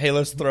like, hey,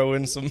 let's throw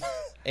in some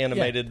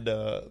animated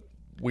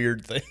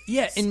weird things.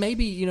 Yeah, and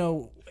maybe,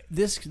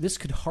 this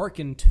could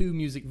harken to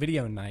music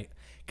video night,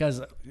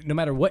 because no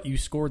matter what you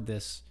scored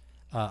this,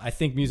 I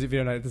think music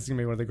video night, this is going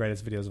to be one of the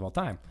greatest videos of all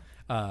time.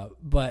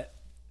 But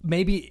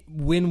maybe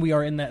when we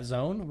are in that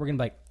zone, we're going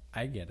to be like,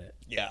 I get it.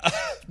 Yeah,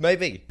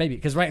 maybe. Maybe,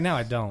 because right now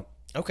I don't.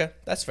 Okay,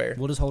 that's fair.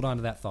 We'll just hold on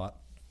to that thought.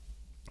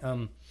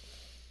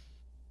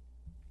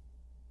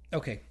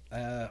 Okay,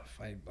 I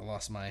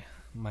lost my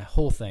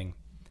whole thing.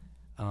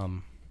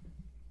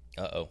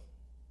 Uh-oh.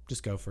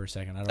 Just go for a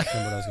second. I don't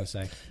remember what I was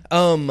going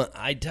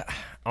to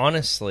say.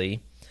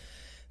 Honestly,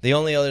 the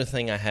only other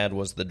thing I had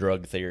was the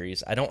drug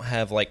theories. I don't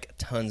have like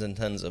tons and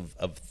tons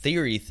of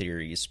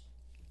theories,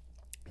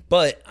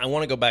 but I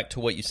want to go back to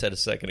what you said a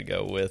second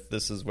ago with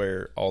this is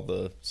where all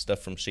the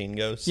stuff from Sheen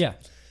goes. Yeah.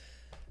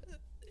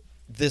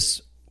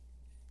 This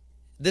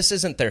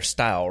isn't their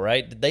style,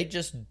 right? Did they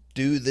just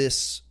do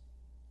this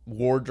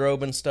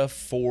wardrobe and stuff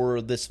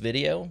for this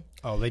video?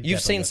 Oh,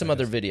 You've seen some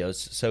other videos,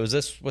 so is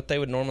this what they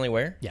would normally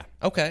wear? Yeah.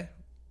 Okay.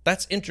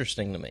 That's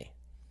interesting to me.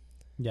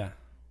 Yeah.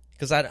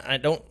 Because I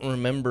don't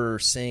remember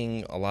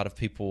seeing a lot of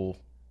people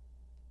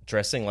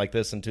dressing like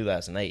this in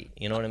 2008.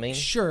 You know what I mean?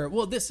 Sure.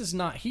 Well, this is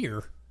not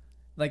here.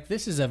 Like,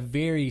 this is a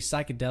very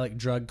psychedelic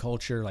drug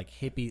culture, like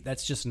hippie.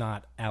 That's just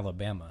not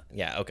Alabama.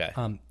 Yeah, okay.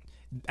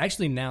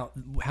 Actually, now,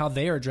 how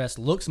they are dressed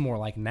looks more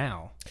like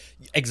now.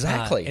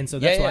 Exactly. And so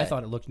that's why I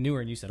thought it looked newer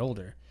and you said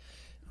older.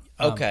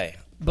 Okay.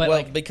 But well,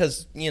 like,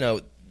 because,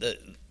 the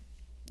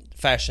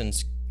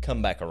fashions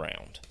come back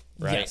around,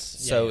 right? Yes.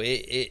 So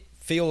it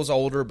feels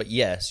older, but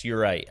yes, you're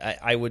right.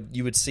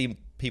 You would see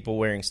people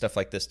wearing stuff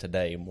like this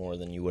today more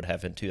than you would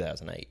have in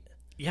 2008.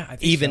 Yeah, I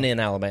think even so. in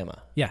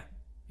Alabama. Yeah.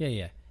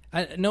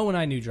 No one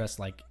I knew dressed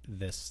like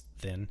this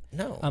then.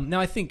 No. Now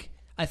I think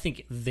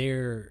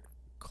their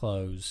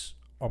clothes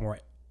are more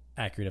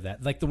accurate of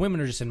that. Like the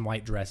women are just in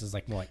white dresses,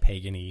 like more like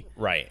pagan-y,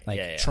 Right.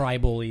 like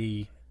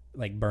tribal-y,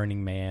 like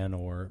Burning Man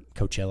or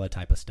Coachella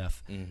type of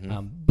stuff.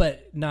 Mm-hmm.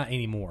 But not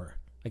anymore.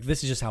 Like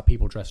this is just how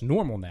people dress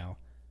normal now.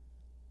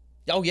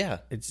 Oh yeah.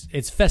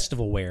 It's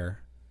festival wear.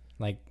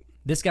 Like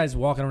this guy's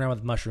walking around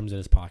with mushrooms in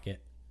his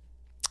pocket.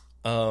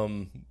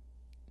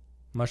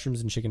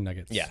 Mushrooms and chicken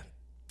nuggets. Yeah.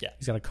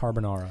 He's got a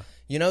carbonara.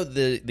 You know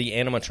the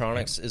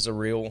animatronics is a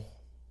real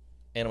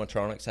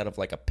animatronics out of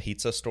like a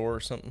pizza store or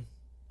something.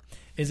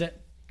 Is it?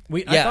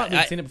 I thought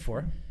we'd seen it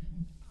before.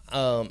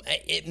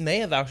 It may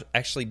have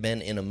actually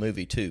been in a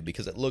movie too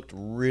because it looked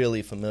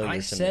really familiar to me.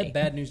 I said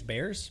Bad News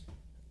Bears,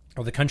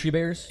 or the Country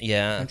Bears.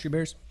 Yeah, Country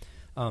Bears,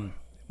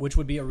 which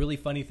would be a really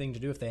funny thing to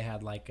do if they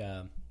had like,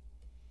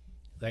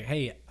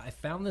 hey, I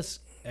found this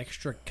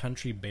extra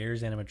Country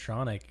Bears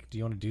animatronic. Do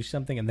you want to do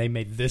something? And they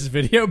made this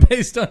video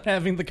based on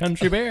having the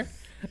Country Bear.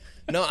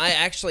 No, I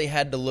actually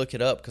had to look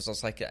it up because I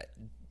was like,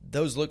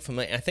 those look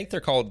familiar. I think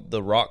they're called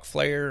the Rock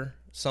Flare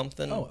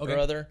something or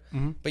other.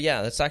 Mm-hmm. But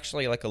yeah, that's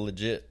actually like a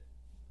legit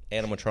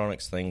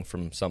animatronics thing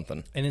from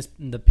something. And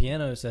the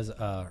piano says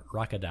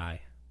Rockadie.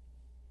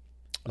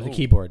 The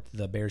keyboard,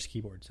 the Bears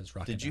keyboard says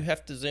Rockadie. Did you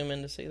have to zoom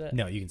in to see that?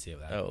 No, you can see it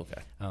without. Oh,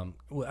 okay.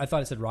 I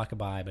thought it said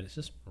Rockabye, but it's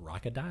just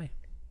Rockadie.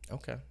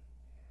 Okay.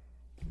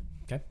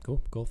 Okay,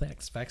 cool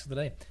facts. Facts of the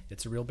day.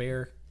 It's a real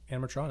bear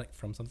animatronic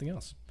from something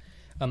else.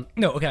 I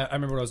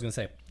remember what I was going to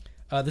say.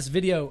 This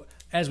video,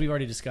 as we've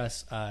already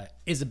discussed,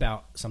 is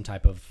about some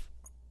type of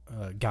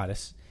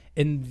goddess.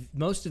 And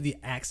most of the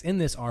acts in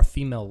this are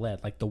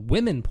female-led. Like, the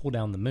women pull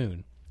down the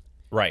moon.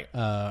 Right.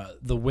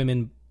 The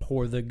women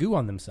pour the goo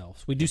on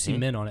themselves. We do see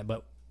men on it,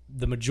 but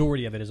the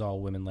majority of it is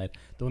all women-led.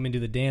 The women do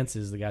the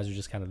dances. The guys are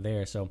just kind of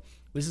there. So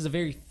this is a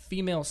very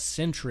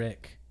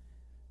female-centric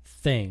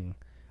thing.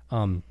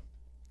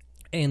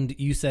 And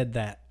you said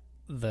that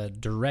the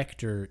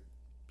director,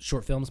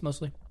 short films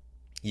mostly?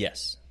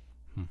 Yes.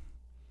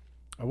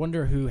 I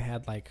wonder who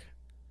had,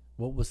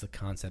 what was the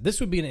concept? This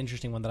would be an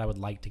interesting one that I would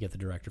like to get the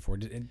director for.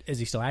 Is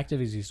he still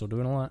active? Is he still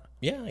doing a lot?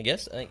 Yeah, I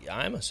guess.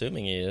 I'm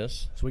assuming he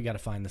is. So we got to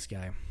find this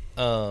guy.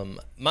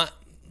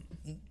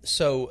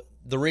 So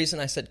the reason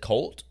I said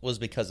cult was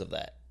because of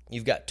that.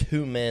 You've got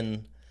two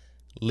men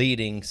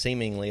leading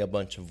seemingly a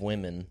bunch of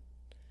women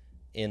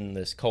in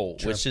this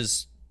cult, which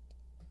is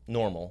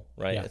normal,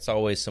 right? Yeah. It's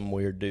always some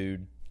weird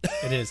dude.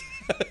 It is.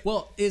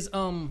 Well,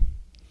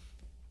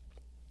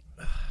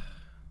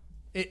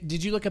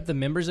 did you look up the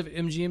members of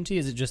MGMT?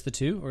 Is it just the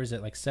two, or is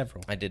it like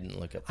several? I didn't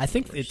look up. I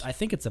think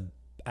it's a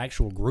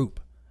actual group.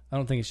 I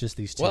don't think it's just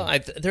these two. Well,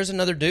 there's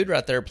another dude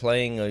right there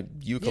playing a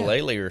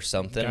ukulele or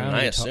something, and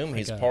I assume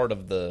he's part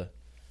of the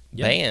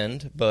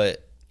band.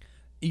 But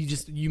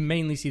you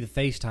mainly see the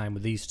FaceTime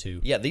with these two.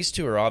 Yeah, these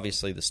two are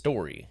obviously the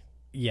story.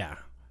 Yeah,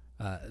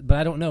 but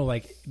I don't know.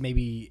 Like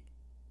maybe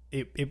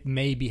it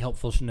may be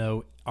helpful to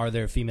know: are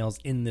there females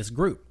in this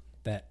group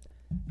that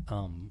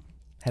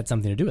had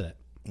something to do with it?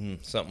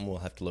 Something we'll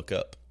have to look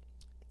up.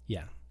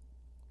 Yeah.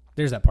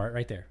 There's that part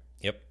right there.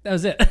 Yep. That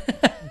was it.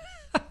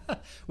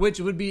 Which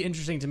would be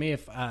interesting to me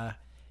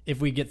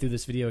if we get through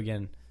this video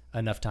again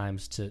enough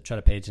times to try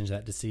to pay attention to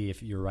that to see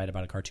if you're right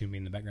about a cartoon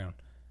being in the background.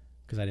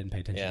 Because I didn't pay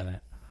attention to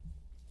that.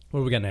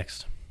 What do we got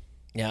next?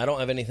 Yeah, I don't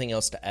have anything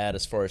else to add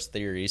as far as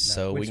theories,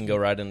 so we can go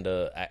right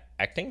into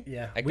acting.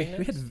 Yeah. We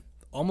Acting had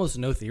almost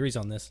no theories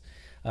on this.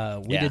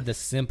 We did the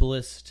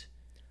simplest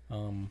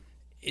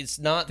it's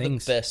not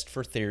things. The best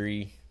for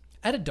theory.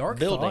 I had a dark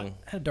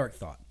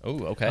thought.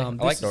 Oh, okay. I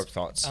like dark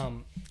thoughts.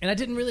 And I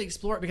didn't really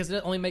explore it because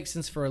it only makes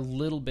sense for a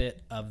little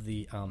bit of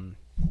the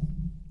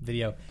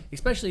video,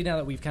 especially now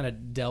that we've kind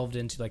of delved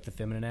into like the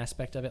feminine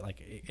aspect of it.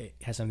 Like it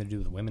has something to do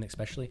with women,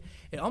 especially.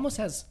 It almost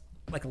has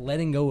like a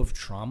letting go of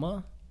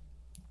trauma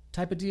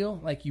type of deal.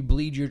 Like you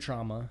bleed your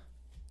trauma,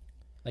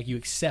 like you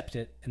accept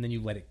it and then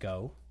you let it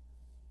go.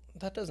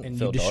 That doesn't and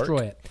feel you destroy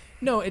dark. it.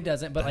 No, it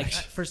doesn't. But like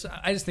first,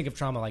 I just think of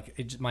trauma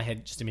like my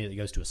head just immediately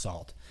goes to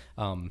assault.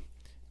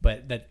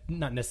 But that's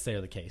not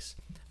necessarily the case.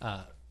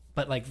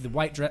 But like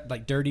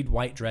the dirtied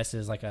white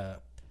dresses, like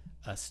a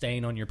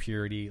stain on your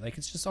purity, like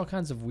it's just all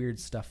kinds of weird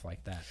stuff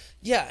like that.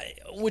 Yeah,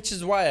 which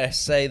is why I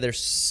say there's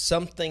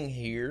something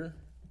here.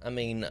 I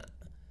mean,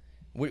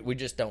 we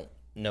just don't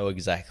know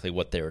exactly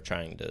what they were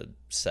trying to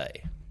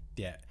say.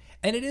 Yeah,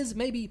 and it is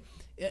maybe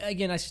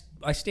again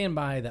I stand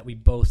by that we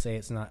both say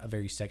it's not a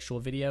very sexual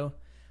video,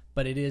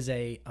 but it is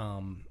a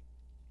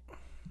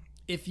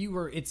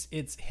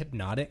it's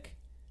hypnotic.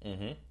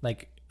 Mm-hmm.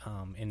 Like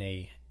in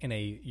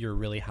a you're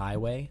really high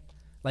way,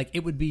 like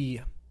it would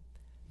be.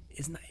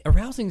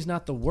 Arousing is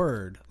not the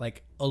word.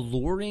 Like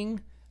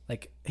alluring,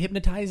 like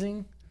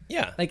hypnotizing.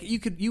 Yeah, like you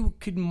could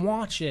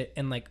watch it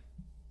and like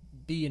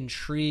be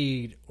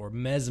intrigued or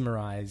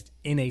mesmerized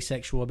in a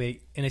sexual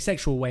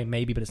way,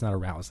 maybe, but it's not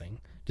arousing.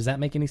 Does that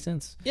make any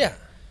sense? Yeah,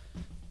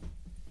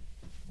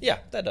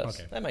 that does.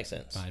 Okay. That makes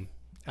sense. Fine.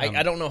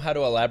 I don't know how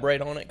to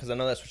elaborate on it because I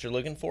know that's what you're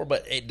looking for,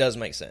 but it does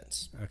make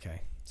sense.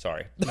 Okay.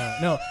 Sorry.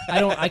 No, I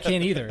don't. I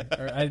can't either.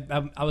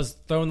 I was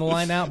throwing the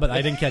line out, but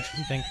I didn't catch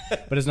anything.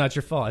 But it's not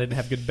your fault. I didn't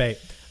have good bait.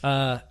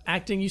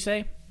 Acting, you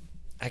say?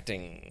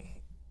 Acting.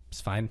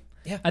 It's fine.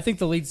 Yeah. I think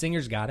the lead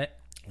singer's got it.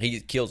 He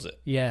kills it.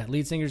 Yeah,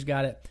 lead singer's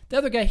got it. The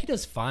other guy, he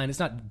does fine. It's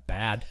not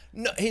bad.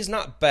 No, he's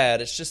not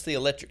bad. It's just the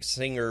electric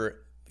singer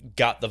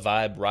got the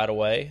vibe right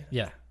away.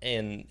 Yeah.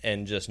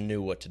 And just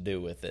knew what to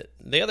do with it.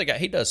 The other guy,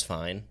 he does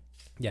fine.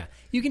 Yeah.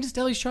 You can just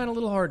tell he's trying a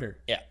little harder.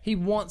 Yeah. He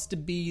wants to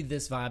be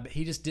this vibe, but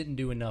he just didn't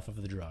do enough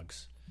of the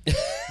drugs.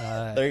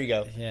 There you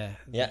go. Yeah.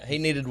 Yeah, he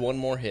needed one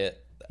more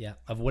hit. Yeah,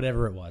 of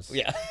whatever it was.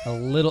 Yeah.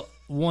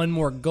 One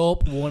more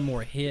gulp, one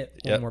more hit,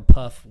 one Yep. more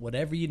puff,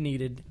 whatever you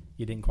needed,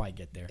 you didn't quite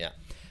get there. Yeah.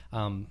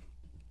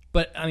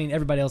 But, I mean,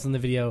 everybody else in the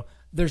video,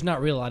 there's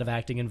not really a lot of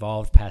acting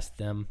involved past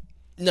them.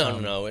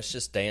 No, it's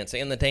just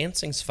dancing. And the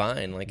dancing's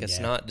fine. Like, it's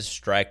Yeah. not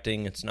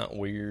distracting. It's not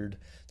weird.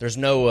 There's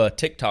no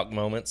TikTok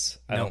moments,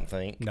 I don't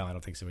think. No, I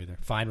don't think so either.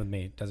 Fine with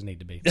me. It doesn't need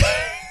to be.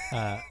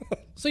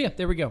 So, yeah,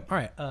 there we go. All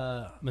right.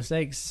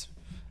 Mistakes.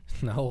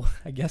 No,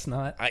 I guess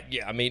not.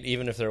 I mean,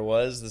 even if there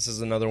was, this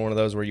is another one of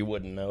those where you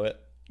wouldn't know it.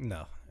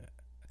 No.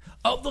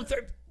 Oh, look,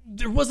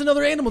 there was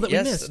another animal that we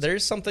Yes, missed.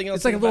 there's something else.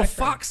 It's like a in the little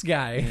background. fox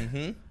guy.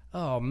 Mm-hmm.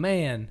 Oh,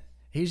 man.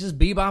 He's just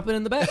bebopping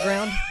in the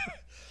background.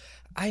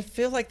 I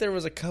feel like there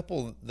was a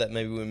couple that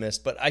maybe we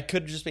missed, but I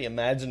could just be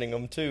imagining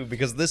them too,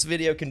 because this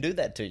video can do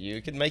that to you.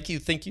 It can make you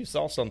think you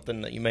saw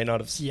something that you may not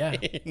have seen.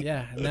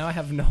 Yeah. Now I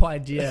have no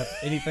idea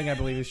if anything I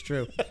believe is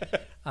true.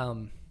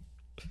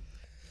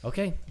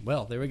 Okay,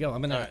 well, there we go.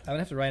 I'm gonna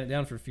have to write it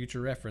down for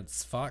future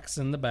reference. Fox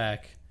in the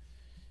back.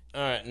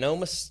 All right, no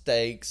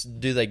mistakes.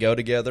 Do they go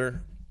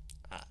together?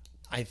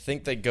 I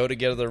think they go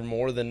together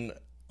more than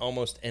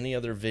almost any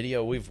other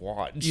video we've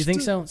watched. Do you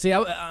think so? See,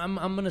 I'm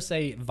gonna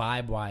say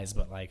vibe wise,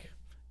 but like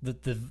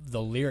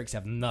the lyrics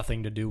have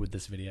nothing to do with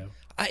this video.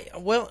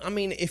 I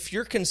mean, if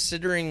you're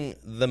considering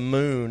the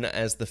moon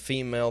as the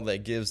female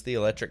that gives the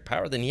electric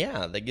power, then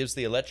yeah, that gives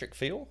the electric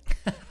feel.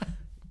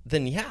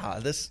 Then yeah,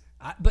 this.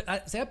 I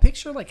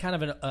picture like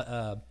kind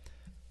of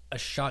a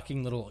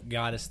shocking little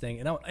goddess thing,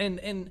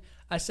 and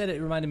I said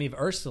it reminded me of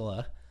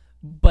Ursula,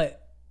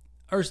 but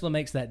Ursula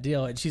makes that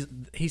deal, and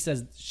he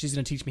says she's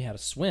going to teach me how to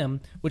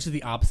swim, which is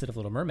the opposite of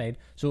Little Mermaid.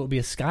 So it would be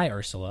a sky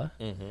Ursula.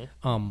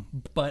 Mm-hmm.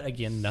 But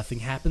again, nothing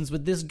happens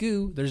with this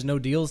goo. There's no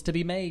deals to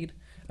be made,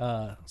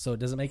 so it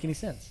doesn't make any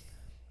sense.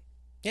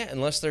 Yeah,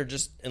 unless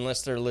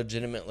they're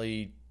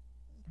legitimately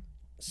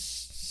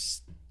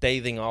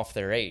staving off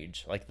their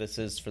age, like this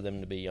is for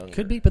them to be younger.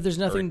 Could be, but there's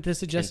nothing to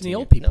suggest any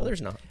old people. No,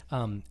 there's not.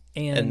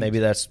 And maybe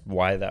that's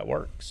why that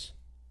works.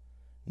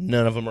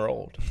 None of them are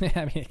old.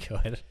 I mean, it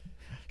could.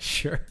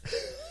 Sure.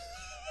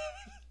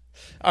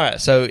 All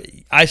right, so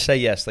I say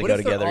yes, they go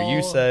together.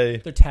 You say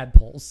they're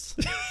tadpoles,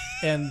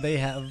 and they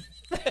have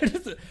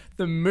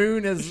the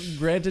moon has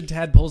granted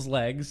tadpoles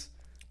legs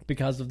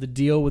because of the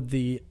deal with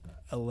the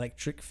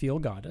electric feel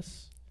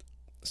goddess.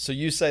 So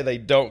you say they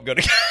don't go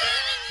together.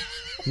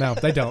 No,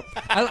 they don't.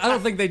 I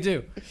don't think they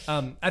do.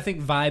 I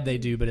think vibe they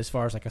do, but as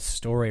far as like a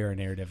story or a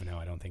narrative, no,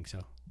 I don't think so.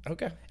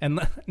 Okay. And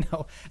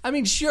no, I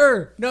mean,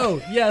 sure,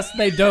 no, yes,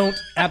 they don't.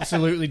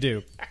 Absolutely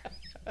do.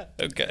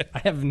 Okay. I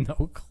have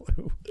no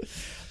clue.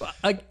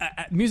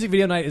 Music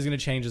video night is going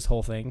to change this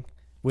whole thing.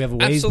 We have a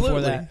ways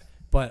before that,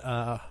 but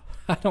I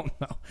don't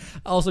know.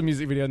 Also,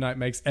 music video night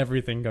makes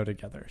everything go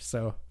together.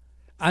 So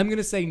I'm going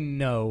to say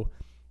no.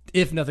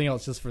 If nothing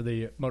else, just for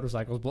the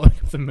motorcycles blowing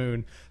up the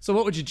moon. So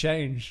what would you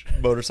change?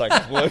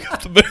 Motorcycles blowing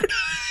up the moon.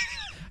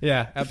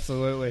 Yeah,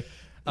 absolutely.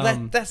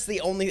 That's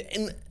the only...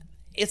 And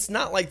it's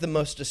not like the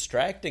most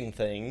distracting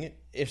thing.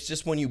 It's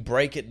just when you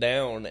break it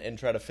down and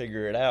try to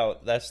figure it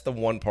out, that's the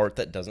one part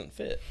that doesn't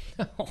fit.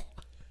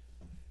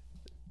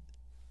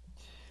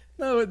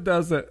 No, it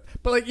doesn't.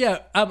 But like, yeah,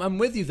 I'm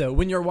with you though.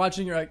 When you're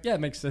watching, you're like, yeah,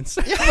 it makes sense.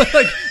 Yeah.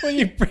 Like when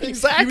you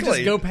exactly, you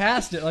just go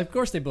past it. Like, of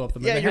course they blow up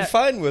the moon. Yeah, you're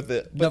fine with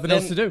it. But nothing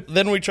else to do.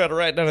 Then we try to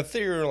write down a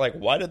theory. And we're like,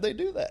 why did they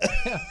do that?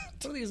 Yeah,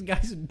 what are these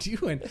guys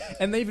doing?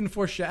 And they even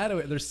foreshadow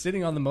it. They're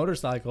sitting on the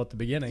motorcycle at the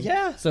beginning.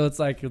 Yeah. So it's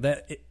like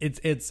that.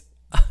 It's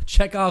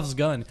Chekhov's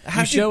gun.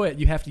 You show it,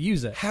 you have to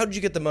use it. How'd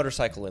you get the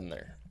motorcycle in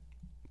there?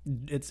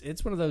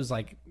 It's one of those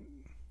like,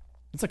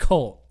 it's a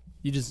cult.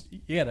 You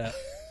gotta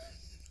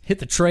hit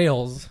the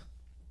trails.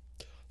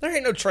 There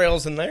ain't no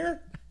trails in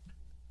there.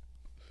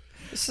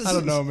 I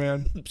don't know,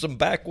 man. Some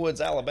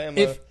backwoods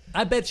Alabama.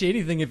 I bet you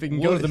anything, if it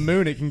can go to the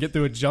moon, it can get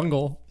through a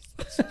jungle.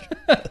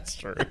 That's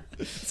true.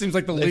 It seems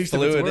like the They least of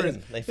flew its it worries.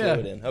 in. They flew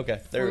it in.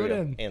 Okay, there we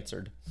go.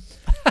 Answered.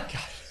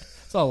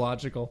 It's all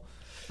logical.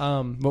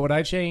 But would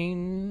I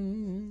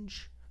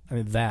change? I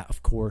mean, that,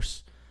 of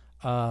course.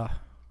 I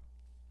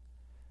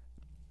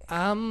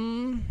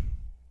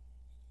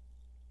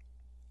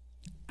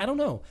don't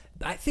know.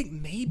 I think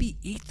maybe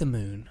eat the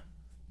moon.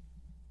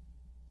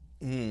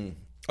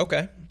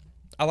 Okay.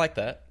 I like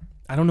that.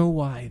 I don't know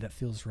why that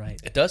feels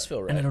right. It does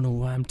feel right. And I don't know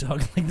why I'm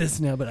talking like this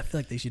now, but I feel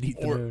like they should eat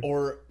the moon.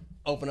 Or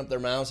open up their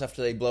mouths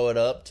after they blow it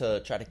up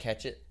to try to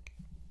catch it.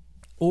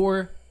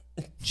 Or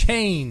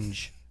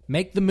change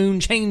Make the moon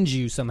change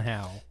you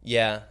somehow.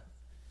 Yeah.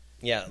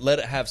 Yeah, let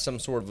it have some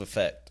sort of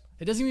effect.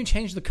 It doesn't even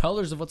change the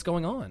colors of what's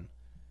going on.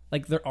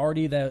 Like, they're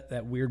already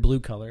that weird blue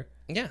color.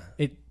 Yeah.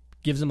 It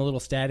gives them a little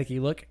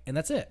staticky look, and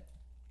that's it.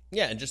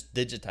 Yeah, it just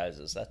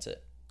digitizes. That's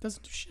it.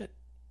 Doesn't do shit.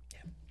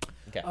 Yeah.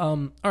 Okay.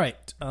 All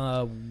right.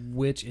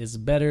 Which is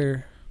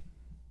better?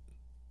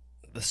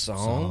 The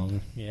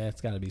song? Yeah,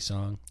 it's got to be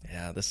song.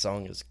 Yeah, this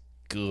song is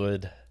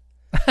good.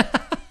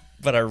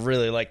 But I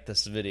really like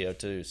this video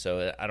too,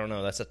 so I don't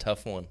know. That's a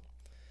tough one.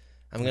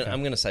 I'm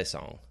gonna say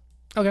song.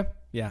 Okay.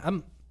 Yeah,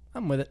 I'm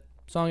with it.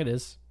 Song it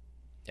is.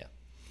 Yeah.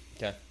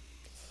 Okay.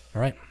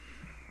 All right.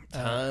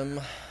 Time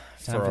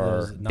for for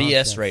our those BS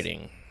nonsense.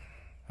 rating.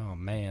 Oh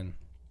man.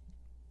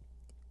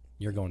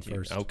 You're going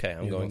first. Okay,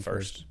 I'm You're going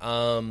first.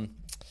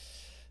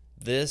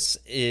 This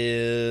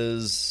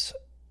is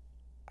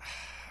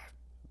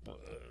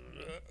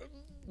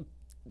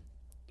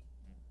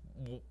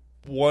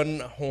one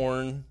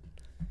horn.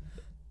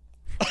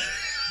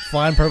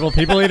 Flying purple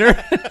people eater.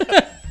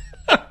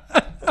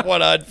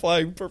 One-eyed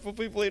flying purple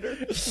people eater.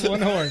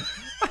 One horn.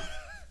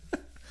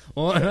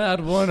 One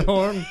had one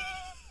horn.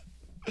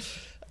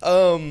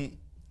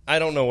 I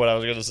don't know what I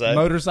was gonna say.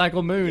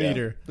 Motorcycle moon Yeah,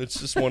 eater. It's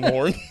just one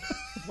horn.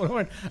 One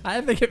horn.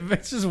 I think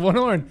it's just one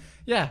horn.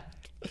 Yeah.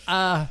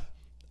 I'm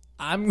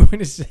going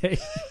to say.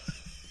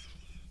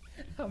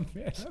 Oh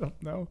man, I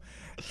don't know.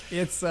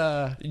 It's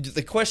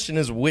The question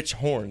is, which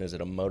horn? Is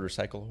it a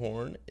motorcycle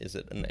horn? Is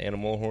it an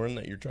animal horn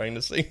that you're trying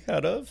to sing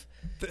out of?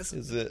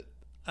 Is it?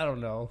 I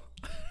don't know.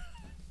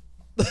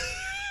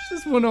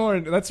 Just one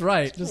horn. That's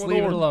right. Just one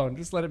leave horn. it alone.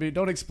 Just let it be.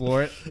 Don't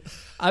explore it.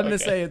 I'm going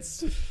to Okay. say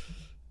it's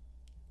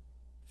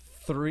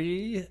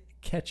 3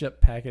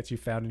 ketchup packets you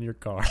found in your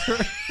car.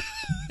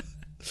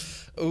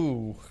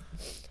 Ooh,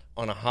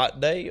 on a hot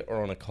day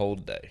or on a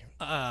cold day?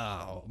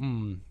 Oh,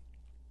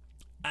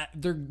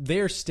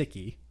 they're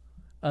sticky,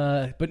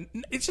 but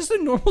it's just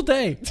a normal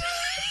day.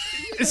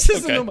 It's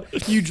just Okay. a normal.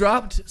 You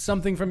dropped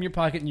something from your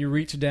pocket and you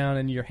reach down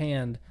in your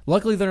hand.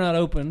 Luckily, they're not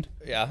opened,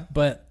 Yeah.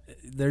 but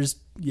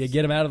you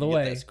get them out of the You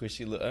way. get that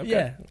squishy look. Okay.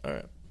 Yeah. All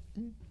right.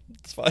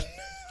 It's fine.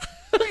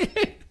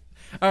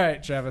 All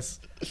right, Travis.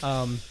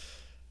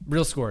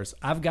 Real scores.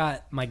 I've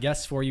got my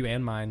guess for you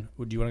and mine.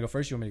 Do you want to go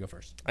first? You want me to go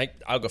first?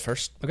 I'll go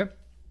first. Okay.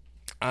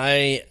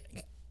 I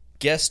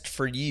guessed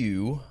for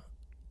you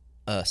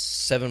a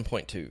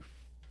 7.2,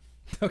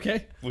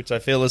 Okay. which I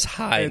feel is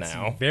high It's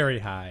now. very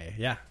high.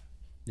 Yeah.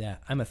 Yeah.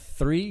 I'm a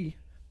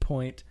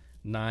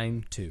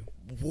 3.92.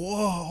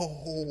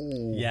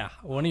 Whoa. Yeah.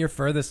 One of your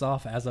furthest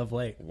off as of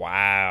late.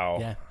 Wow.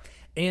 Yeah.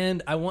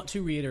 And I want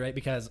to reiterate,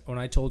 because when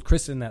I told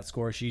Kristen that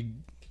score, she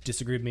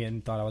disagreed with me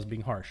and thought I was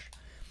being harsh.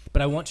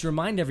 But I want to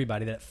remind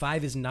everybody that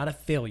 5 is not a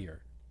failure.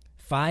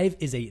 5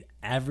 is an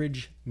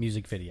average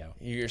music video.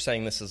 You're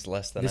saying this is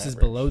less than This average. is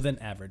below than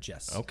average,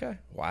 yes. Okay.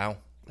 Wow.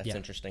 That's Yeah.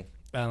 interesting.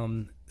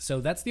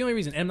 So that's the only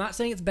reason. And I'm not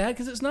saying it's bad,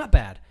 because it's not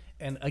bad.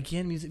 And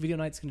again, Music Video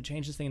Night's going to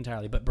change this thing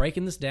entirely. But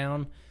breaking this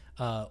down,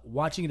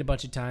 watching it a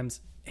bunch of times,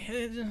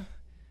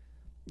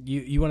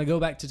 you want to go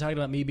back to talking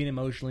about me being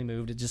emotionally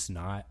moved. It's just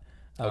not.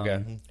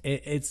 Okay.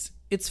 It's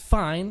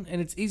fine, and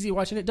it's easy to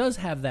watch, and it does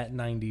have that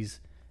 90s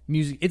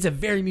music. It's a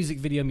very music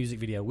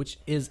video, which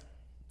is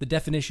the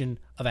definition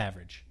of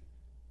average.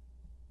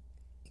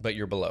 But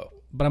you're below.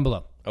 But I'm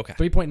below. Okay.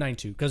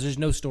 3.92, because there's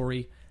no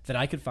story that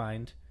I could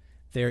find.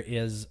 There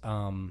is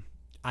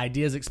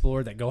ideas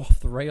explored that go off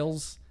the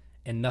rails,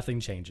 and nothing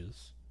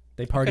changes.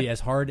 They party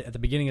as hard at the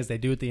beginning as they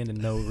do at the end, and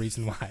no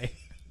reason why.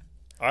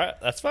 All right.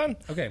 That's fine.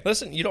 Okay.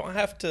 Listen, you don't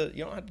have to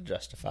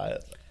justify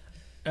it.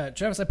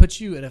 Travis, I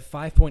put you at a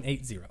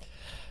 5.80.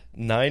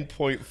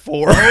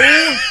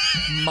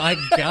 9.4. My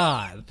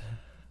God.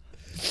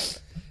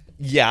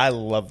 Yeah, I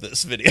love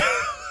this video.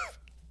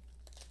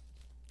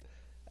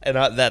 And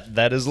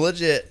that is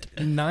legit.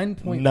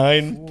 9.4.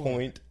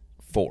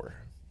 9.4.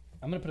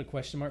 I'm gonna put a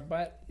question mark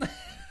by it.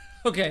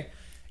 Okay,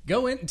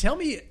 go in. Tell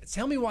me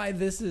why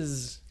this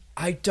is.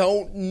 I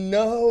don't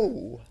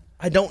know.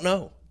 I You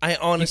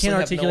honestly can't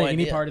have no articulate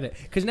any idea. part of it,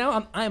 because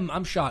now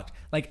I'm shocked.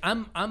 Like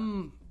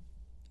I'm.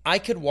 I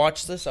could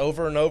watch this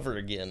over and over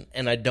again,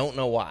 and I don't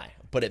know why,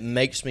 but it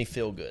makes me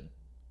feel good.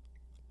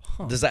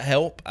 Huh. Does that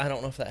help? I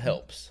don't know if that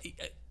helps.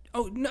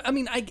 Oh no! I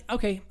mean, I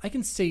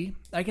can see,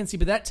 but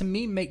that to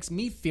me makes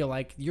me feel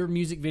like you're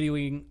music video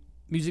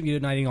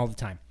nighting all the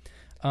time,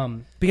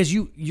 because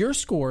your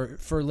score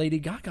for Lady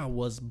Gaga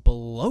was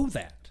below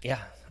that. Yeah,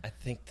 I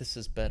think this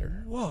is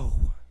better. Whoa!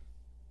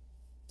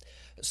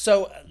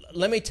 So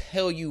let me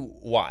tell you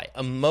why.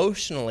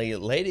 Emotionally,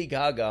 Lady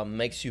Gaga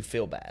makes you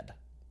feel bad.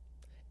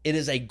 It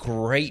is a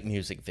great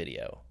music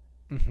video,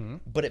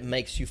 but it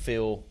makes you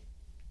feel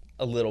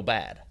a little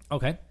bad.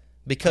 Okay.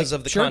 Because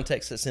of the Sure.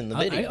 context that's in the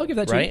video. I'll give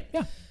that to right? you.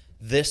 Yeah.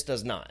 This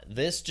does not.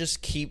 This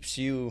just keeps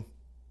you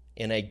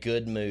in a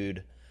good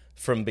mood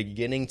from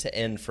beginning to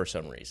end for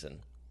some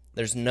reason.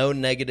 There's no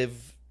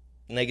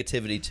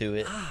negativity to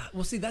it.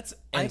 Well, see, that's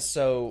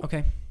So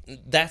okay.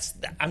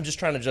 I'm just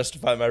trying to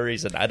justify my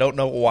reason. I don't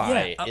know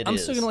why Yeah, it I'm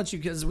is. still gonna let you,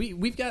 because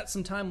we've got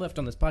some time left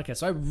on this podcast,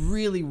 so I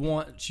really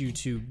want you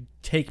to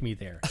take me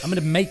there. I'm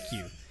gonna make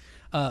you.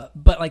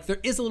 But like there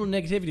is a little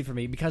negativity for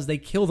me because they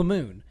kill the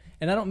moon,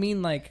 and I don't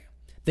mean like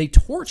they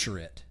torture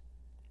it.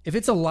 If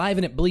it's alive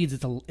and it bleeds,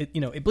 it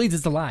bleeds.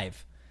 It's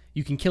alive.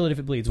 You can kill it if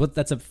it bleeds.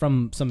 That's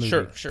from some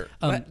movie. Sure.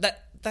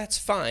 That's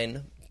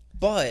fine,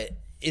 but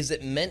is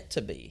it meant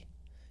to be?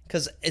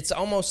 Because it's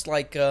almost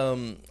like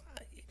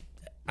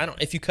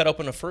if you cut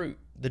open a fruit,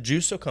 the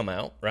juice will come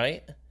out,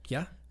 right?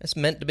 Yeah, it's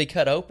meant to be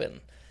cut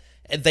open.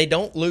 And they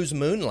don't lose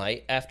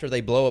moonlight after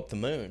they blow up the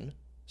moon,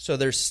 so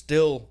there's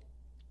still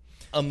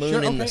a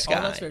moon in the sky.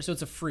 Oh, that's fair. So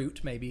it's a fruit,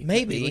 maybe.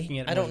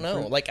 Maybe I don't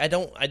know. Fruit. Like I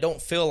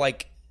don't feel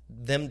like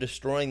them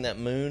destroying that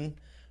moon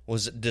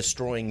was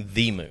destroying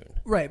the moon.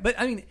 Right, but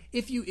I mean,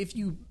 if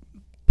you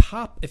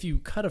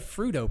cut a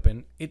fruit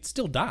open, it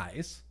still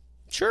dies.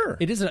 Sure.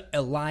 It isn't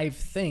a live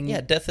thing.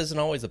 Yeah, death isn't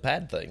always a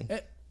bad thing.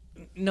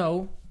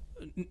 No,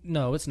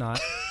 it's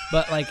not.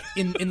 But like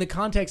in the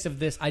context of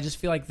this, I just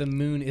feel like the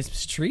moon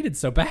is treated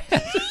so bad.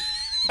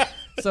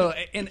 So,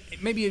 and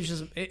maybe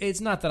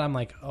it's not that I'm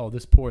like, oh,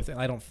 this poor thing.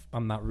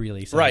 I'm not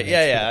really saying right.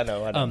 Yeah,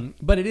 I know.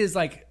 But it is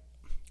like,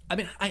 I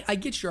mean, I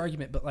get your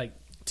argument, but like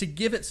to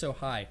give it so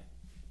high,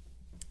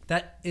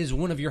 that is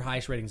one of your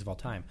highest ratings of all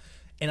time.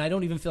 And I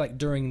don't even feel like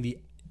during the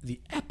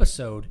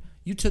episode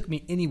you took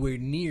me anywhere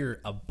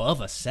near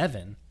above a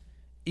 7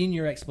 in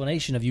your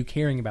explanation of you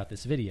caring about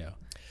this video.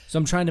 So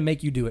I'm trying to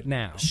make you do it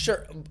now.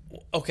 Sure.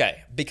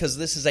 Okay, because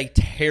this is a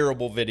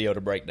terrible video to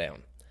break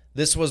down.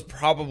 This was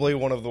probably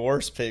one of the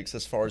worst picks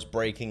as far as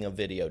breaking a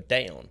video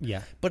down.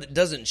 Yeah. But it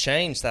doesn't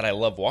change that I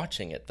love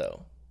watching it,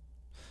 though.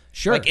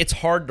 Sure. Like, it's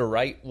hard to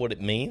write what it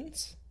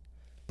means,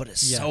 but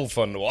it's so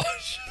fun to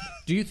watch.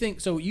 Do you think...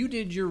 So you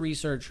did your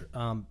research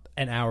an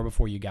hour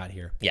before you got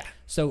here. Yeah.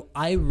 So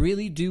I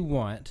really do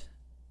want...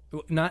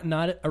 Not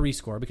a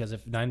rescore, because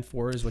if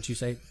 9-4 is what you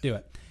say, do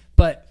it.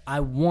 But I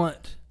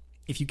want...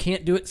 If you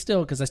can't do it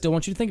still, because I still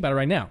want you to think about it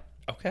right now.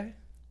 Okay.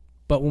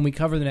 But when we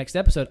cover the next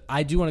episode,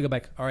 I do want to go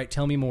back. All right,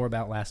 tell me more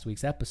about last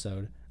week's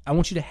episode. I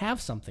want you to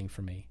have something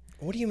for me.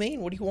 What do you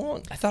mean? What do you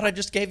want? I thought I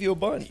just gave you a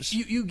bunch.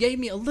 You gave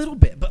me a little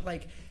bit, but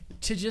like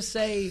to just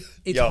say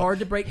it's hard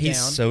to break down.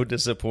 He's so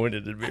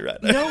disappointed in me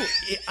right now. No,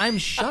 I'm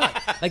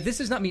shocked. Like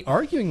this is not me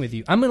arguing with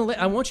you. I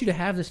want you to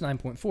have this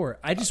 9.4.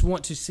 I just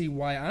want to see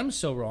why I'm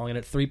so wrong and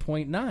at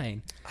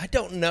 3.9. I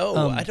don't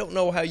know. I don't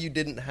know how you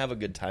didn't have a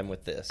good time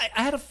with this.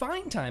 I had a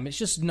fine time. It's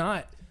just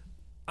not.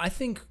 I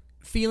think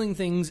feeling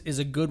things is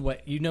a good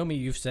way. You know me.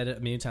 You've said it a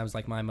million times.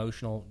 Like my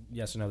emotional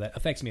yes or no that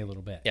affects me a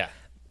little bit. Yeah.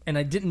 And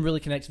I didn't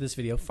really connect to this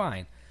video.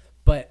 Fine,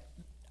 but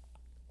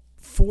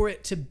for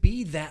it to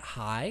be that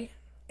high.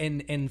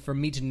 And for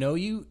me to know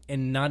you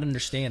and not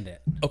understand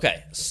it.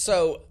 Okay,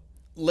 so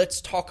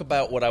let's talk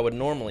about what I would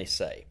normally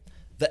say.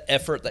 The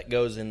effort that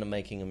goes into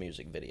making a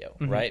music video,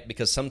 right?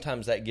 Because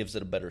sometimes that gives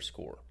it a better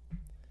score.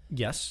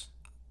 Yes.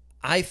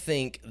 I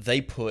think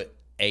they put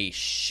a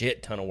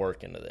shit ton of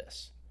work into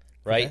this,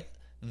 right?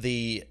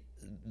 Okay.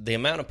 The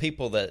amount of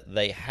people that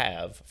they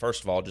have,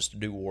 first of all, just to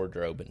do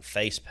wardrobe and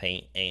face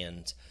paint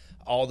and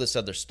all this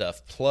other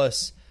stuff,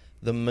 plus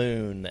the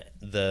moon,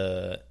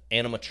 the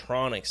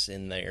animatronics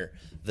in there,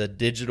 the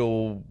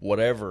digital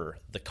whatever,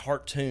 the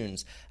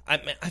cartoons. I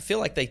feel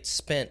like they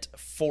spent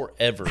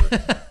forever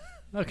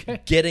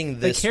getting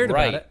this right.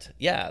 About it.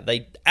 Yeah,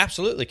 they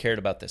absolutely cared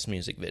about this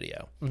music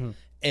video.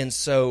 And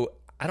so,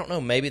 I don't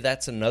know, maybe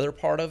that's another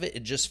part of it.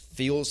 It just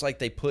feels like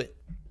they put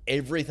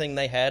everything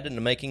they had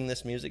into making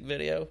this music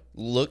video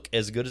look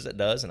as good as it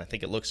does, and I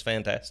think it looks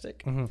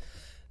fantastic.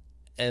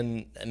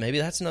 And maybe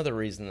that's another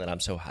reason that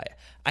I'm so high.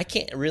 I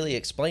can't really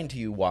explain to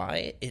you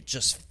why. It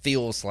just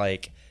feels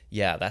like,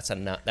 yeah, that's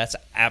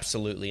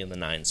absolutely in the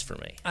 9s for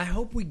me. I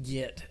hope we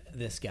get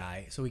this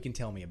guy so he can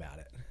tell me about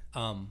it.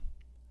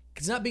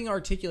 Because not being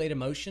articulate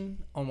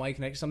emotion on why you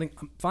connect to something,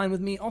 fine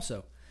with me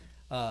also.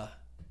 I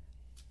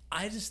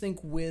just think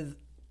with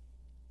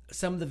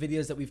some of the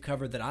videos that we've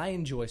covered that I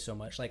enjoy so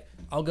much, like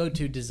I'll go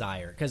to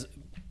Desire, because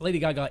Lady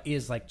Gaga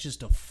is like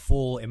just a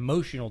full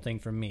emotional thing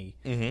for me,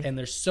 and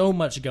there's so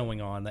much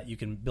going on that you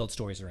can build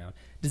stories around.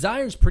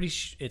 Desire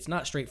is it's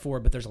not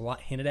straightforward, but there's a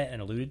lot hinted at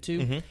and alluded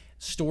to.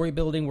 Story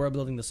building, world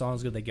building, the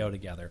songs good, they go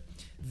together.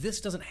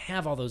 This doesn't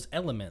have all those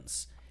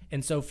elements,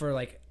 and so for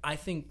like, I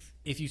think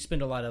if you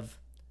spend a lot of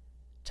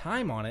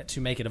time on it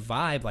to make it a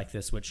vibe like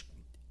this, which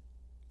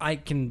I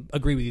can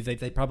agree with you,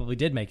 they probably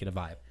did make it a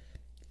vibe,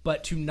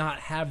 but to not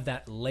have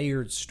that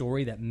layered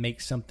story that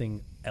makes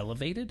something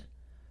elevated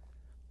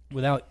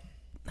without,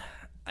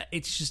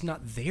 it's just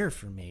not there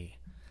for me.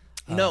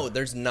 No,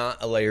 there's not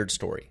a layered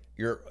story.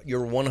 You're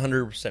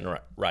 100%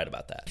 right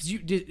about that.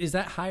 Is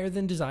that higher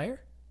than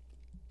Desire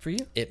for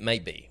you? It may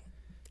be.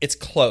 It's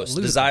close.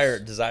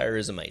 Desire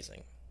is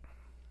amazing.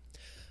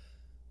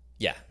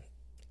 Yeah.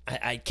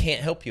 I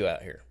can't help you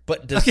out here.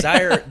 But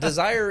Desire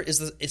it's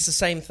the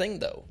same thing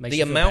though. Makes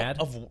you feel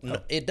bad?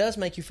 It does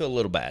make you feel a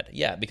little bad.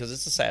 Yeah, because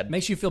it's a sad.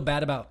 Makes you feel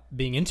bad about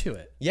being into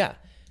it. Yeah.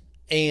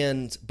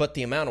 But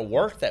the amount of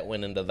work that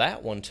went into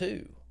that one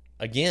too.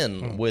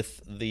 again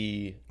with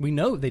the We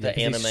know they did, 'cause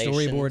they animations.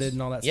 storyboarded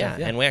and all that stuff.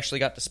 Yeah, and we actually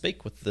got to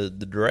speak with the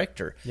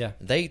director. Yeah.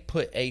 They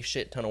put a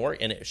shit ton of work,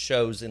 and it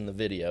shows in the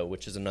video,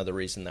 which is another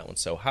reason that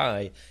one's so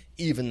high,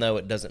 even though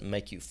it doesn't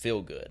make you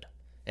feel good.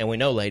 And we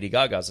know Lady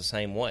Gaga's the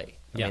same way.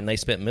 I mean, they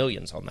spent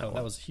millions on that one.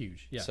 That was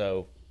huge. Yeah.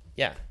 So,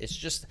 yeah, it's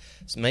just,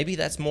 maybe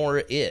that's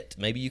more it.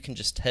 Maybe you can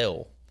just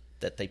tell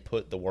that they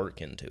put the work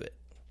into it.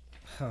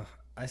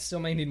 I still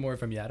may need more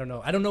from you. I don't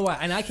know. I don't know why.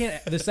 And I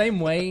can't, the same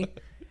way,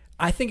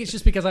 I think it's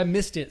just because I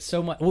missed it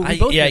so much. Well, we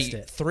both missed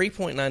it.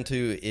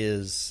 3.92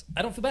 is...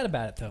 I don't feel bad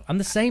about it, though. I'm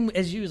the same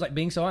as you. Is like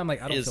being so high. I'm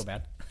like, I don't feel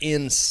bad.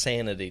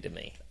 Insanity to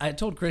me. I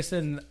told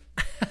Kristen...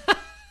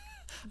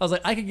 I was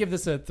like, I could give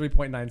this a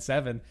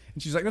 3.97. And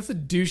she's like, that's the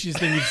douchiest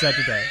thing you've said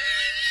today.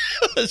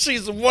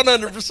 She's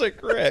 100%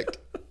 correct.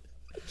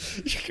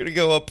 You're going to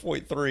go up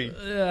 0.3.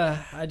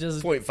 Yeah, I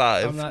just...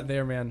 0.5. I'm not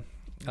there, man.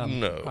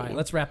 No. All right,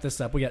 let's wrap this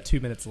up. We got 2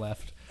 minutes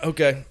left.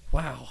 Okay.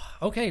 Wow.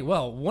 Okay,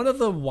 well, one of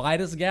the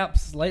widest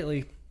gaps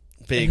lately.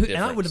 Big difference.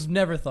 And I would have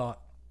never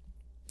thought.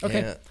 Okay.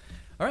 Yeah.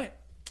 All right.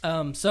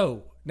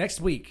 So, next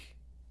week,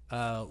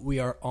 we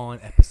are on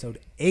episode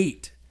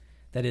 8.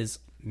 That is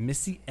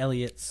Missy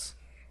Elliott's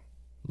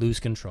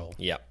Lose Control.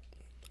 Yep.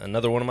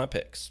 Another one of my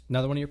picks.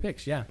 Another one of your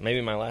picks, yeah. Maybe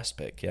my last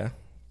pick, yeah?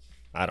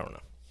 I don't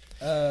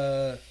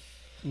know.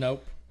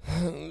 Nope.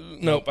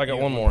 Nope, I got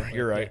one more.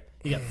 You're right.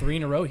 You got 3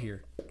 in a row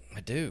here.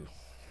 I do.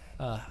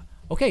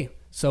 Okay,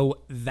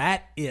 so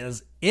that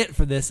is it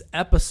for this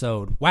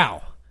episode.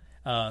 Wow.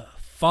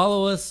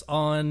 Follow us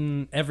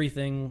on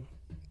everything.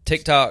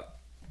 TikTok,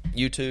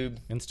 YouTube,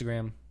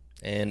 Instagram.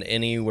 and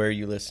anywhere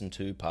you listen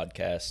to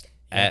podcasts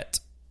at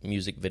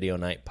Music Video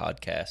Night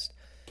Podcast.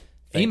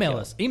 Email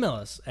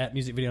us at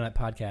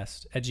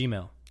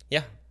musicvideonightpodcast@gmail.com.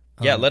 Yeah.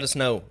 Yeah, let us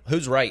know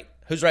who's right.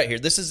 Who's right here?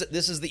 This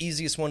is the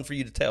easiest one for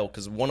you to tell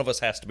because one of us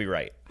has to be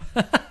right.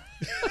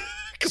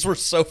 Because we're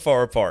so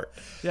far apart.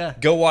 Yeah.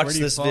 Go watch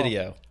this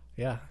video.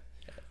 Yeah.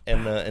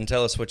 And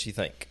tell us what you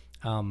think.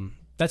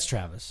 That's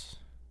Travis.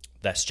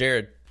 That's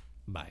Jared.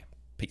 Bye.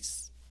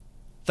 Peace.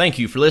 Thank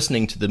you for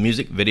listening to the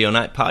Music Video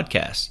Night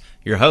Podcast.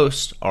 Your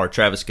hosts are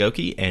Travis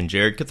Goki and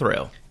Jared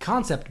Cathrell.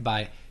 Concept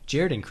by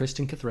Jared and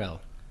Kristen Cathrell.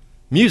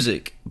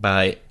 Music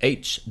by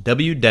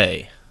H.W.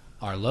 Day.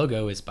 Our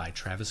logo is by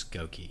Travis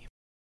Goki.